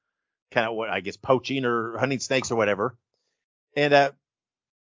was kind of what I guess poaching or hunting snakes or whatever. And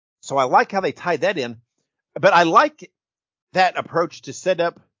so I like how they tied that in, but I like that approach to set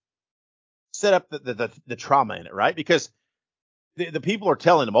up the trauma in it, right? Because the people are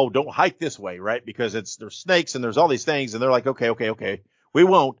telling them, oh, don't hike this way, right? Because there's snakes and there's all these things, and they're like, okay, we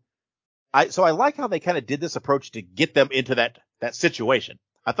won't. So I like how they kind of did this approach to get them into that situation.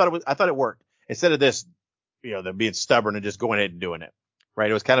 I thought it worked instead of this, them being stubborn and just going ahead and doing it, right?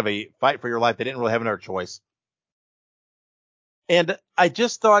 It was kind of a fight for your life. They didn't really have another choice. And I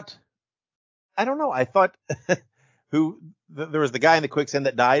just thought, I don't know. I thought there was the guy in the quicksand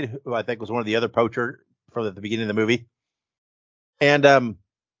that died, who I think was one of the other poacher from the beginning of the movie. And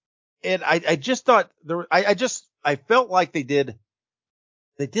I just thought I felt like they did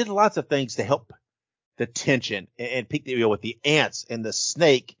lots of things to help the tension and pick with the ants and the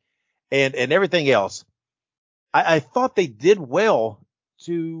snake and everything else. I thought they did well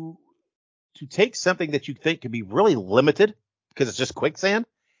to take something that you think could be really limited because it's just quicksand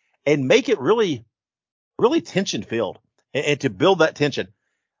and make it really, really tension filled and to build that tension.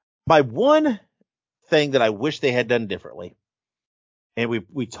 My one thing that I wish they had done differently, and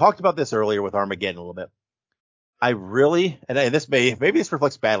we talked about this earlier with Armageddon a little bit. I really, and this maybe this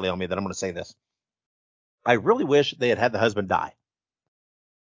reflects badly on me that I'm going to say this. I really wish they had the husband die,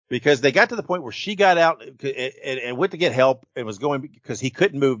 because they got to the point where she got out and went to get help and was going because he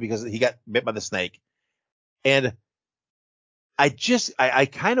couldn't move because he got bit by the snake. And I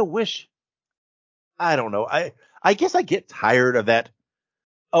kind of wish, I don't know. I guess I get tired of that.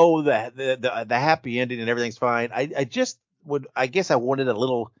 Oh, the happy ending and everything's fine. I guess I wanted a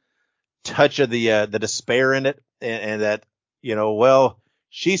little touch of the despair in it, and that, well,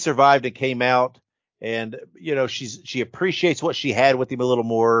 she survived and came out, and she appreciates what she had with him a little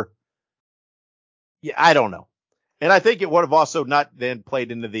more. Yeah, I don't know. And I think it would have also not then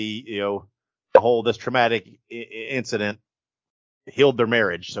played into the whole this traumatic incident healed their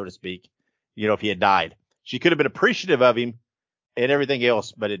marriage, so to speak. If he had died, she could have been appreciative of him and everything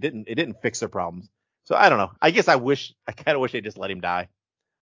else, but it didn't fix their problems. So I don't know. I guess I kind of wish they just let him die.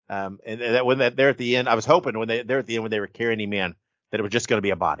 And that when they're at the end, I was hoping when they're at the end when they were carrying him in that it was just going to be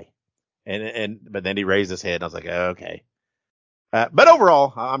a body. But then he raised his head and I was like, okay. But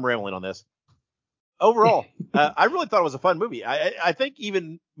overall, I'm rambling on this. Overall, I really thought it was a fun movie. I think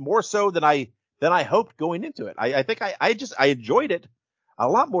even more so than I hoped going into it. I think I enjoyed it a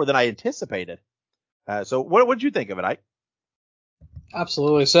lot more than I anticipated. So what did you think of it, Ike?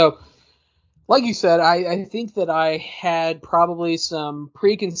 Absolutely. So, like you said, I think that I had probably some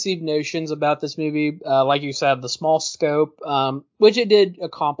preconceived notions about this movie. Like you said, the small scope, which it did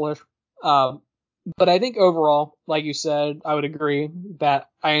accomplish. But I think overall, like you said, I would agree that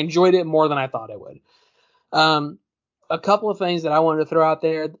I enjoyed it more than I thought I would. A couple of things that I wanted to throw out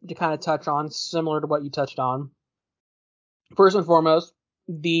there to kind of touch on, similar to what you touched on. First and foremost,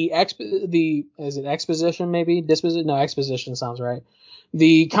 is it exposition maybe? Disposition? No, exposition sounds right.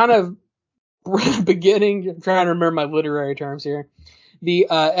 The kind of beginning, I'm trying to remember my literary terms here. The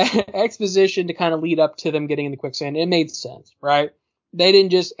exposition to kind of lead up to them getting in the quicksand, it made sense, right? They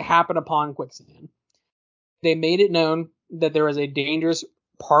didn't just happen upon quicksand. They made it known that there was a dangerous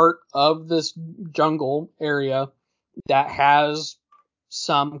part of this jungle area that has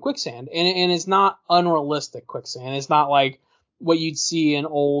some quicksand, and it's not unrealistic quicksand. It's not like what you'd see in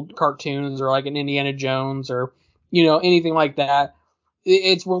old cartoons or like in Indiana Jones or anything like that.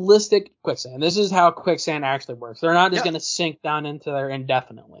 It's realistic quicksand. This is how quicksand actually works. They're not just Yeah, going to sink down into there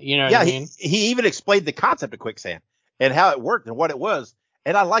indefinitely. You know what I yeah. mean? He even explained the concept of quicksand and how it worked and what it was,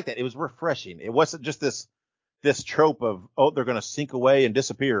 and I like that. It was refreshing. It wasn't just this trope of, oh, they're going to sink away and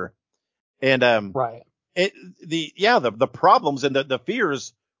disappear. And Right. the problems and the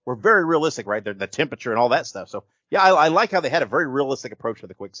fears were very realistic, right? The temperature and all that stuff. So yeah, I like how they had a very realistic approach to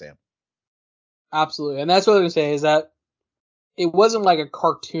the quicksand. Absolutely. And that's what I was going to say is that it wasn't like a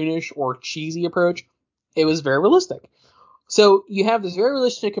cartoonish or cheesy approach. It was very realistic. So you have this very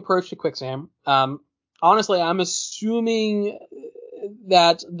realistic approach to quicksand. Honestly, I'm assuming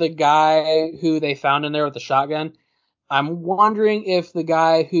that the guy who they found in there with the shotgun, I'm wondering if the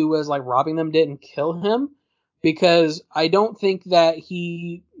guy who was like robbing them didn't kill him, because I don't think that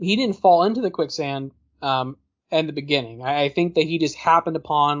he didn't fall into the quicksand in the beginning. I think that he just happened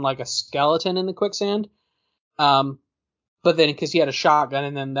upon like a skeleton in the quicksand. Um, but then because he had a shotgun,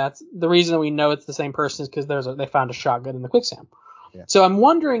 and then that's the reason we know it's the same person is because they found a shotgun in the quicksand. Yeah. So I'm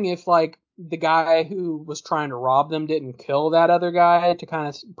wondering if like the guy who was trying to rob them didn't kill that other guy to kind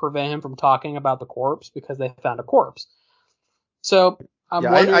of prevent him from talking about the corpse because they found a corpse. So I'm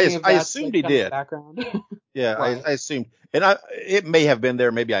Yeah, wondering if I that's assumed like he kind of the did. background. Yeah, Right. I assumed, and it may have been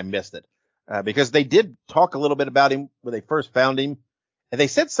there, maybe I missed it, because they did talk a little bit about him when they first found him, and they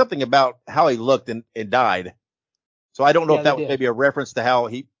said something about how he looked and died. So I don't know if Yeah, they that was did. maybe a reference to how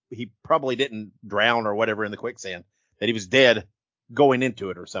he probably didn't drown or whatever in the quicksand, that he was dead going into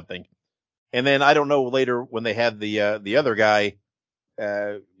it or something. And then I don't know later when they had the other guy,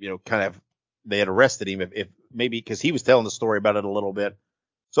 kind of they had arrested him if maybe because he was telling the story about it a little bit.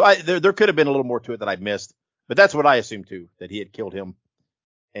 So there could have been a little more to it that I missed, but that's what I assumed too, that he had killed him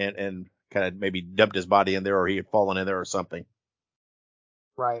and kind of maybe dumped his body in there or he had fallen in there or something.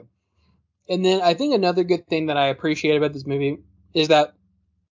 Right. And then I think another good thing that I appreciate about this movie is that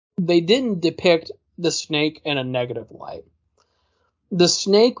they didn't depict the snake in a negative light. The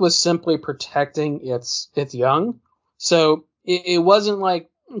snake was simply protecting its young. So it wasn't like,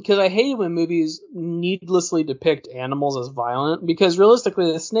 because I hate when movies needlessly depict animals as violent, because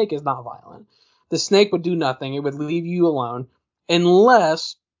realistically the snake is not violent. The snake would do nothing. It would leave you alone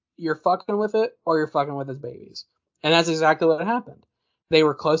unless you're fucking with it or you're fucking with its babies. And that's exactly what happened. They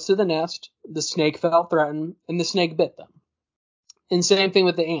were close to the nest, the snake felt threatened, and the snake bit them. And same thing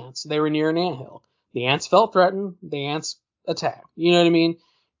with the ants. They were near an anthill. The ants felt threatened, the ants attacked. You know what I mean?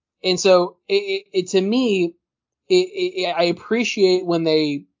 And so to me, I appreciate when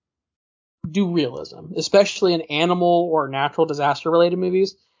they do realism, especially in animal or natural disaster related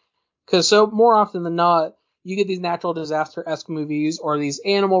movies, because so more often than not, you get these natural disaster esque movies or these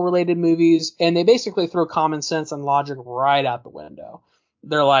animal related movies, and they basically throw common sense and logic right out the window.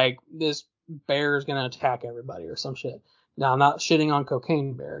 They're like, this bear is gonna attack everybody or some shit. Now I'm not shitting on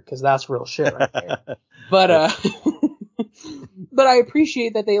Cocaine Bear because that's real shit right there. But But but I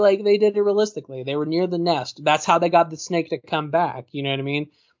appreciate that they did it realistically. They were near the nest. That's how they got the snake to come back. You know what I mean?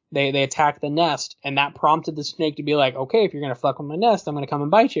 They attacked the nest, and that prompted the snake to be like, okay, if you're gonna fuck with my nest, I'm gonna come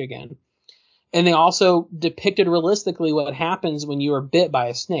and bite you again. And they also depicted realistically what happens when you are bit by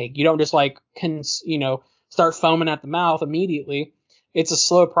a snake. You don't just like start foaming at the mouth immediately. It's a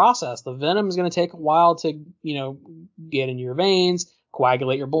slow process. The venom is going to take a while to get in your veins,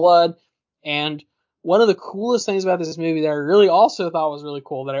 coagulate your blood. And one of the coolest things about this movie that I really also thought was really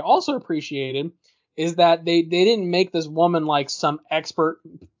cool, that I also appreciated, is that they didn't make this woman like some expert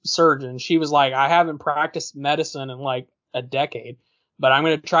surgeon. She was like, I haven't practiced medicine in like a decade, but I'm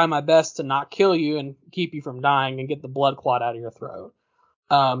going to try my best to not kill you and keep you from dying and get the blood clot out of your throat.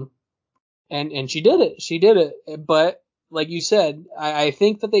 And she did it. She did it. But like you said, I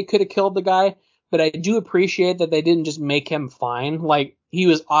think that they could have killed the guy, but I do appreciate that they didn't just make him fine. Like, he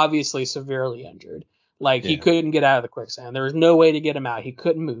was obviously severely injured. Like, he yeah, couldn't get out of the quicksand. There was no way to get him out. He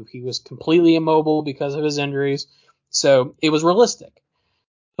couldn't move. He was completely immobile because of his injuries. So it was realistic.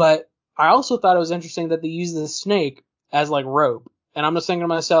 But I also thought it was interesting that they used the snake as like rope. And I'm just thinking to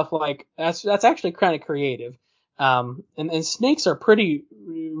myself, like, that's actually kind of creative. And snakes are pretty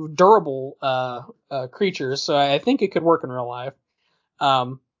durable creatures, so I think it could work in real life.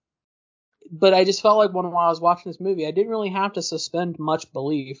 But I just felt like when I was watching this movie, I didn't really have to suspend much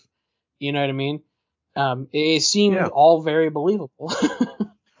belief. You know what I mean? It seemed all very believable.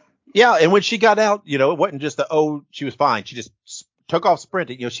 Yeah, and when she got out, it wasn't just she was fine. She just took off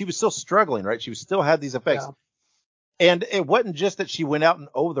sprinting. She was still struggling, right? She was still had these effects. Yeah. And it wasn't just that she went out and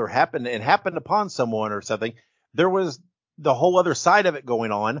there happened upon someone or something. There was the whole other side of it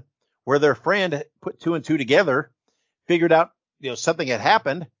going on where their friend put two and two together, figured out, something had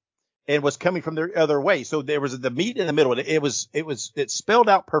happened and was coming from the other way. So there was the meat in the middle. It spelled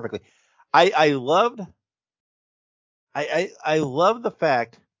out perfectly. I loved the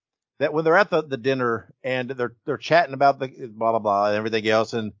fact that when they're at the dinner and they're chatting about the blah blah blah and everything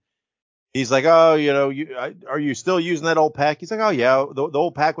else, and he's like, oh, are you still using that old pack? He's like, oh yeah, the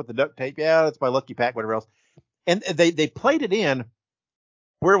old pack with the duct tape. Yeah, that's my lucky pack, whatever else. And they played it in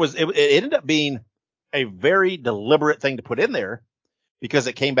where it ended up being a very deliberate thing to put in there because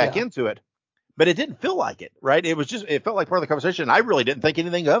it came back into it, but it didn't feel like it, right? It felt like part of the conversation. And I really didn't think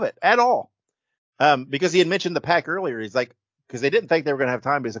anything of it at all. Because he had mentioned the pack earlier. He's like, because they didn't think they were going to have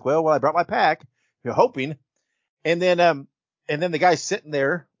time. But he's like, well, I brought my pack, hoping. And then the guy's sitting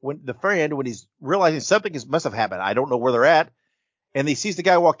there when he's realizing something must have happened. I don't know where they're at. And he sees the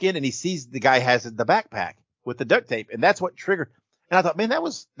guy walk in and he sees the guy has the backpack with the duct tape. And that's what triggered. And I thought, man,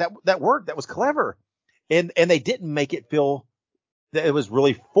 that worked. That was clever. And they didn't make it feel that it was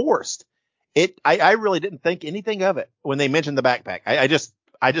really forced. I really didn't think anything of it when they mentioned the backpack. I just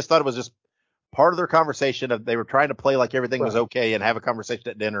thought it was just part of their conversation of they were trying to play like everything was okay and have a conversation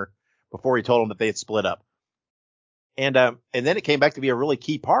at dinner before he told them that they had split up. And then it came back to be a really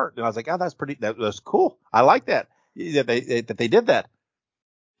key part. And I was like, oh, that was cool. I like that they did that.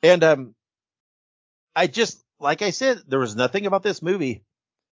 And I just, like I said, there was nothing about this movie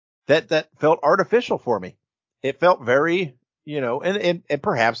that felt artificial for me. It felt very, and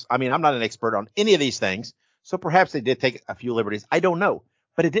perhaps, I mean, I'm not an expert on any of these things, so perhaps they did take a few liberties. I don't know,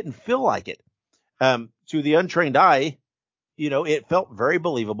 but it didn't feel like it. To the untrained eye, it felt very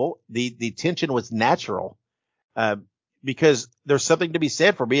believable. The tension was natural, because there's something to be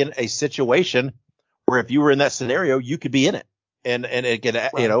said for being a situation where if you were in that scenario, you could be in it, and it could,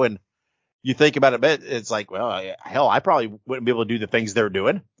 and you think about it, but it's like, well, hell, I probably wouldn't be able to do the things they're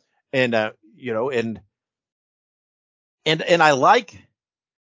doing, and and I like.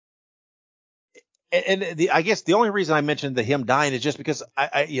 And I guess the only reason I mentioned him dying is just because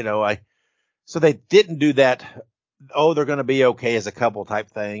so they didn't do that. Oh, they're going to be okay as a couple type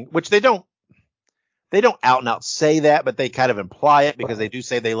thing, which they don't out and out say that, but they kind of imply it because they do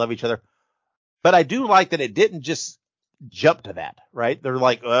say they love each other. But I do like that it didn't just jump to that, right? They're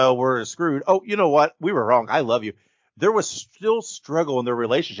like, oh, we're screwed. Oh, you know what? We were wrong. I love you. There was still struggle in their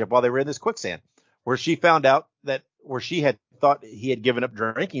relationship while they were in this quicksand, where she found out where she had thought he had given up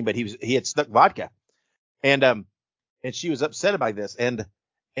drinking, but he had stuck vodka. And she was upset about this. And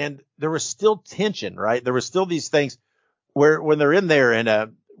there was still tension, right? There was still these things where when they're in there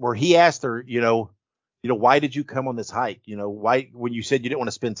and where he asked her, why did you come on this hike? Why, when you said you didn't want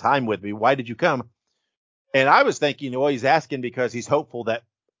to spend time with me, why did you come? And I was thinking, well, he's asking because he's hopeful that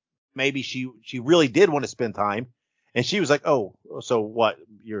maybe she really did want to spend time. And she was like, oh, so what?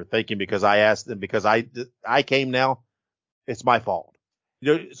 You're thinking because I asked and because I came now, it's my fault.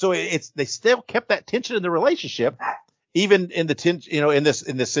 So they still kept that tension in the relationship, even in the tension, in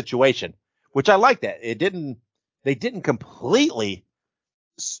this situation, which I like that. They didn't completely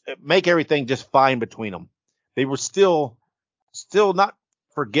make everything just fine between them. They were still not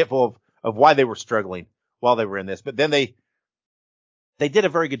forgetful of why they were struggling while they were in this. But then they did a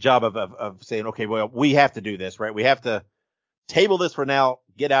very good job of saying, okay, well, we have to do this, right? We have to table this for now,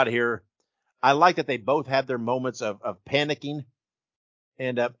 get out of here. I like that they both had their moments of panicking.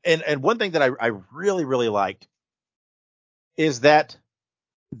 And one thing that I really, really liked is that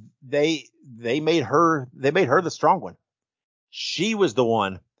they made her the strong one. She was the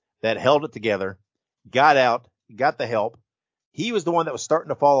one that held it together, got out, got the help. He was the one that was starting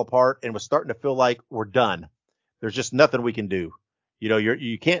to fall apart and was starting to feel like we're done. There's just nothing we can do.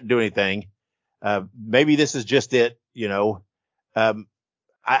 You can't do anything. Maybe this is just it.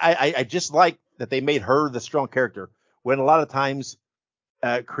 I just like that they made her the strong character when a lot of times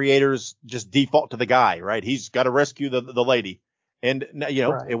creators just default to the guy, right? He's got to rescue the lady, and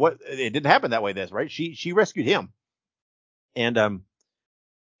right. It didn't happen that way. Right? She rescued him, and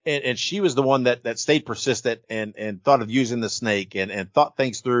she was the one that stayed persistent and thought of using the snake and thought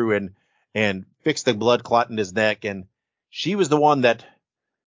things through and fixed the blood clot in his neck. And she was the one that,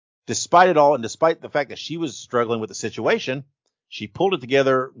 despite it all, and despite the fact that she was struggling with the situation, she pulled it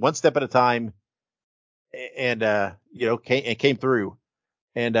together one step at a time and came through.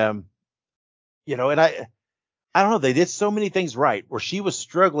 And, and I don't know, they did so many things right where she was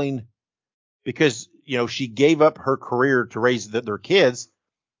struggling because, she gave up her career to raise their kids.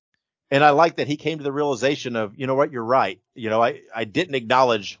 And I like that he came to the realization of, you know what, you're right. I didn't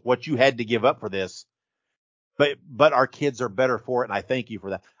acknowledge what you had to give up for this, but our kids are better for it. And I thank you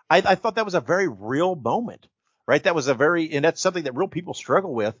for that. I thought that was a very real moment, right? And that's something that real people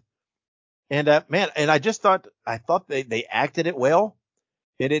struggle with. And, man, and I thought they acted it well,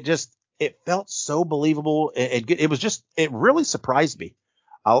 and it felt so believable. It really surprised me.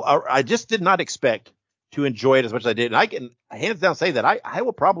 I just did not expect to enjoy it as much as I did. And I can hands down say that I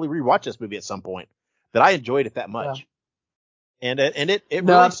will probably rewatch this movie at some point, that I enjoyed it that Yeah. much. And it No,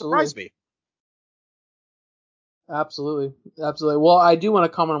 really absolutely. surprised me. Absolutely. Absolutely. Well, I do want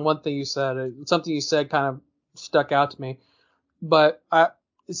to comment on one thing you said. Something you said kind of stuck out to me. But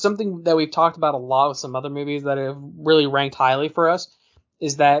it's something that we've talked about a lot with some other movies that have really ranked highly for us,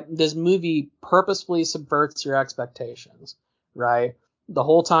 is that this movie purposefully subverts your expectations, right? The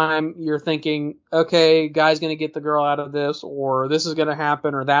whole time you're thinking, okay, guy's going to get the girl out of this, or this is going to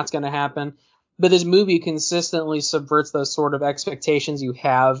happen, or that's going to happen. But this movie consistently subverts those sort of expectations you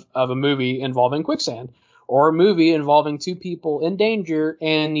have of a movie involving quicksand, or a movie involving two people in danger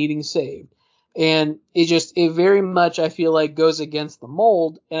and needing saved. And it very much, I feel like, goes against the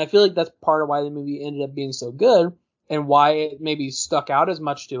mold. And I feel like that's part of why the movie ended up being so good and why it maybe stuck out as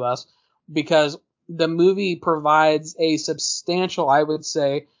much to us, because the movie provides a substantial, I would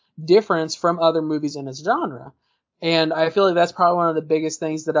say, difference from other movies in its genre. And I feel like that's probably one of the biggest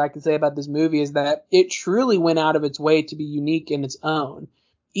things that I can say about this movie, is that it truly went out of its way to be unique in its own.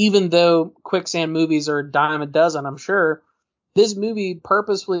 Even though quicksand movies are a dime a dozen, I'm sure, this movie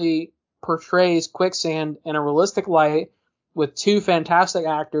purposefully portrays quicksand in a realistic light with two fantastic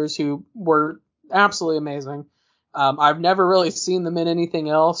actors who were absolutely amazing. I've never really seen them in anything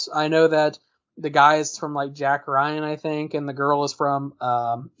else. I know that the guy is from like Jack Ryan, I think, and the girl is from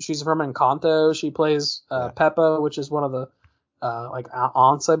she's from Encanto. She plays Peppa, which is one of the like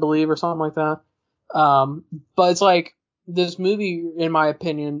aunts, I believe, or something like that. But it's like, this movie, in my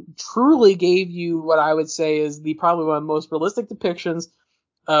opinion, truly gave you what I would say is the probably one of the most realistic depictions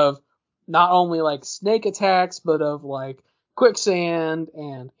of not only like snake attacks, but of like quicksand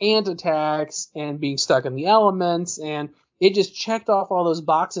and ant attacks and being stuck in the elements. And it just checked off all those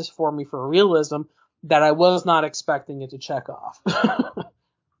boxes for me for realism that I was not expecting it to check off.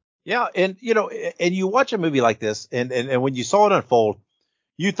 Yeah. And, and you watch a movie like this, and when you saw it unfold,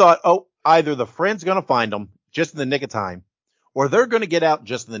 you thought, oh, either the friend's going to find them just in the nick of time, or they're going to get out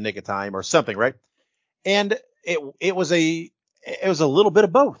just in the nick of time, or something, right? And it was a little bit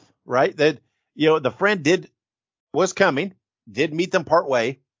of both, right? That, the friend was coming, did meet them part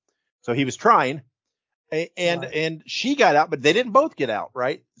way, so he was trying, and Right. and she got out, but they didn't both get out,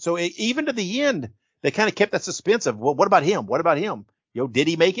 right? So even to the end, they kind of kept that suspense of, well, what about him? What about him? Did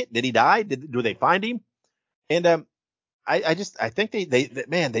he make it? Did he die? Do they find him? And I think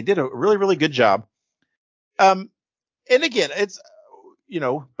man, they did a really, really good job. Um, and again,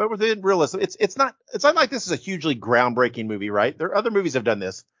 but within realism, it's not like this is a hugely groundbreaking movie, right? There are other movies have done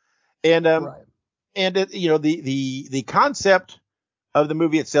this, and Right. the concept of the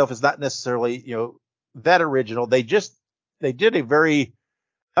movie itself is not necessarily that original. They did a very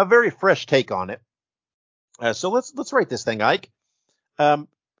fresh take on it. So let's rate this thing, Ike. Um,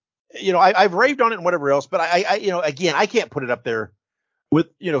 I've raved on it and whatever else, but again, I can't put it up there with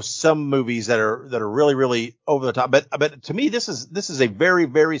some movies that are really, really over the top. But to me, this is a very,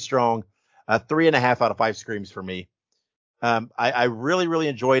 very strong 3.5 out of 5 screams for me. I really, really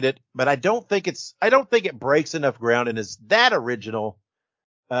enjoyed it, but I don't think it breaks enough ground and is that original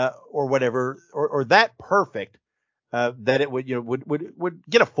or whatever, or that perfect that it would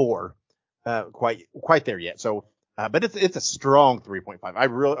get a 4, quite there yet. So, but it's a strong 3.5.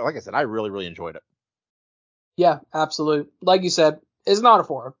 Like I said, I really, really enjoyed it. Yeah, absolutely. Like you said, it's not a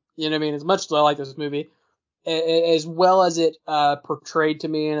 4. You know what I mean? As much as I like this movie, as well as it portrayed to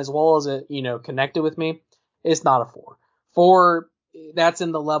me and as well as it, connected with me, it's not a 4. 4, that's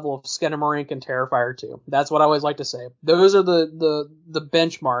in the level of Skinamarink and Terrifier 2. That's what I always like to say. Those are the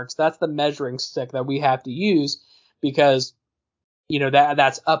benchmarks. That's the measuring stick that we have to use, because,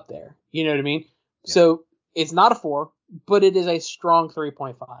 that's up there. You know what I mean? Yeah. So it's not a 4, but it is a strong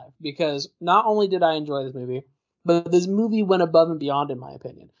 3.5, because not only did I enjoy this movie, but this movie went above and beyond, in my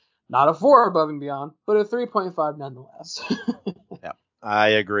opinion. Not a 4 above and beyond, but a 3.5 nonetheless. Yeah, I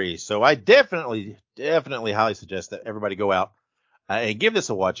agree. So I definitely, definitely highly suggest that everybody go out and give this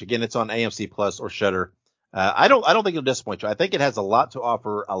a watch. Again, it's on AMC Plus or Shudder. I don't think it'll disappoint you. I think it has a lot to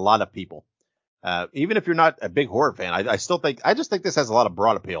offer a lot of people. Even if you're not a big horror fan, I just think this has a lot of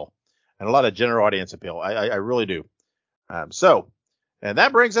broad appeal and a lot of general audience appeal. I really do. And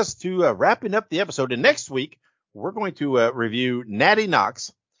that brings us to wrapping up the episode. And next week, we're going to review Natty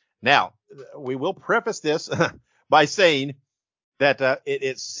Knox. Now, we will preface this by saying that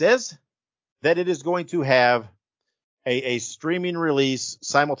it says that it is going to have a streaming release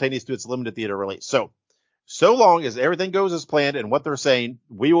simultaneous to its limited theater release. So long as everything goes as planned and what they're saying,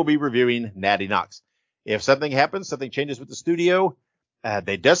 we will be reviewing Natty Knox. If something happens, something changes with the studio,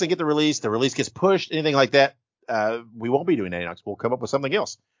 they doesn't get the release gets pushed, anything like that, we won't be doing Natty Knox. We'll come up with something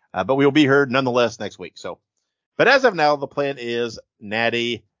else. But we will be heard nonetheless next week. But as of now, the plan is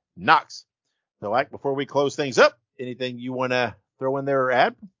Natty Knox. So, Ike, before we close things up, anything you want to throw in there or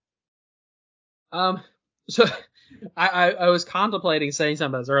add? So I was contemplating saying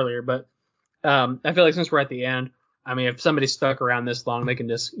something about this earlier, but I feel like since we're at the end, I mean, if somebody stuck around this long, they can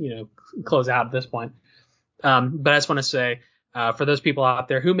just, close out at this point. But I just want to say, for those people out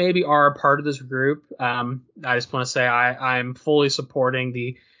there who maybe are a part of this group, I just want to say I'm fully supporting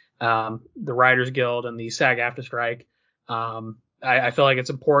the Writers Guild and the SAG-AFTRA strike. I feel like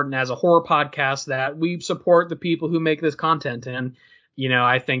it's important as a horror podcast that we support the people who make this content. And,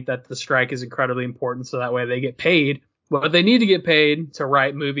 I think that the strike is incredibly important so that way they get paid what they need to get paid to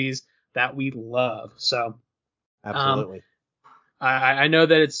write movies that we love. So Absolutely. I know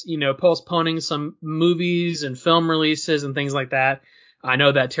that it's, postponing some movies and film releases and things like that. I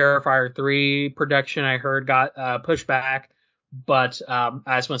know that Terrifier 3 production I heard got pushed back, but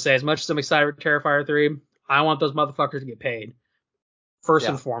I just want to say, as much as I'm excited for Terrifier 3, I want those motherfuckers to get paid first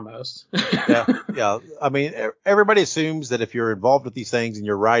and foremost. Yeah. I mean, everybody assumes that if you're involved with these things and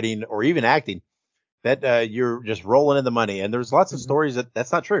you're writing or even acting, that you're just rolling in the money. And there's lots of stories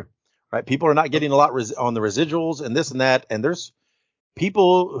that's not true, right? People are not getting a lot on the residuals and this and that. And there's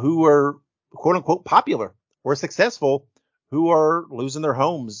people who are quote unquote popular or successful who are losing their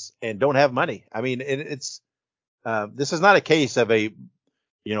homes and don't have money. I mean, this is not a case of a,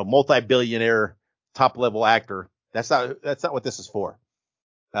 multi-billionaire top level actor. That's not what this is for.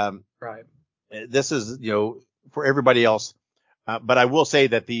 Right. This is, for everybody else. But I will say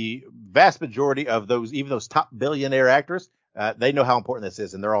that the vast majority of even those top billionaire actors, they know how important this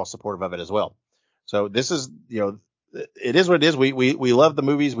is and they're all supportive of it as well. So this is, it is what it is. We love the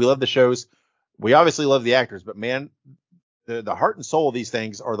movies. We love the shows. We obviously love the actors, but man, the heart and soul of these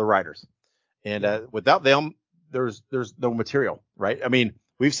things are the writers. And without them, there's no material, right? I mean,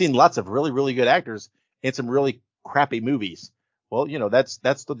 we've seen lots of really, really good actors in some really crappy movies. Well, that's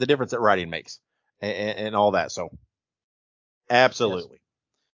the difference that writing makes and all that. So absolutely. Yes.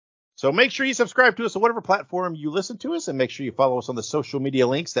 So make sure you subscribe to us on whatever platform you listen to us, and make sure you follow us on the social media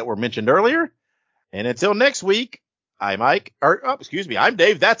links that were mentioned earlier. And until next week, I'm Ike, I'm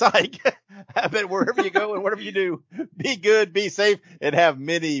Dave. That's Ike. I bet wherever you go and whatever you do, be good, be safe, and have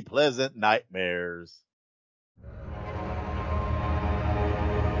many pleasant nightmares.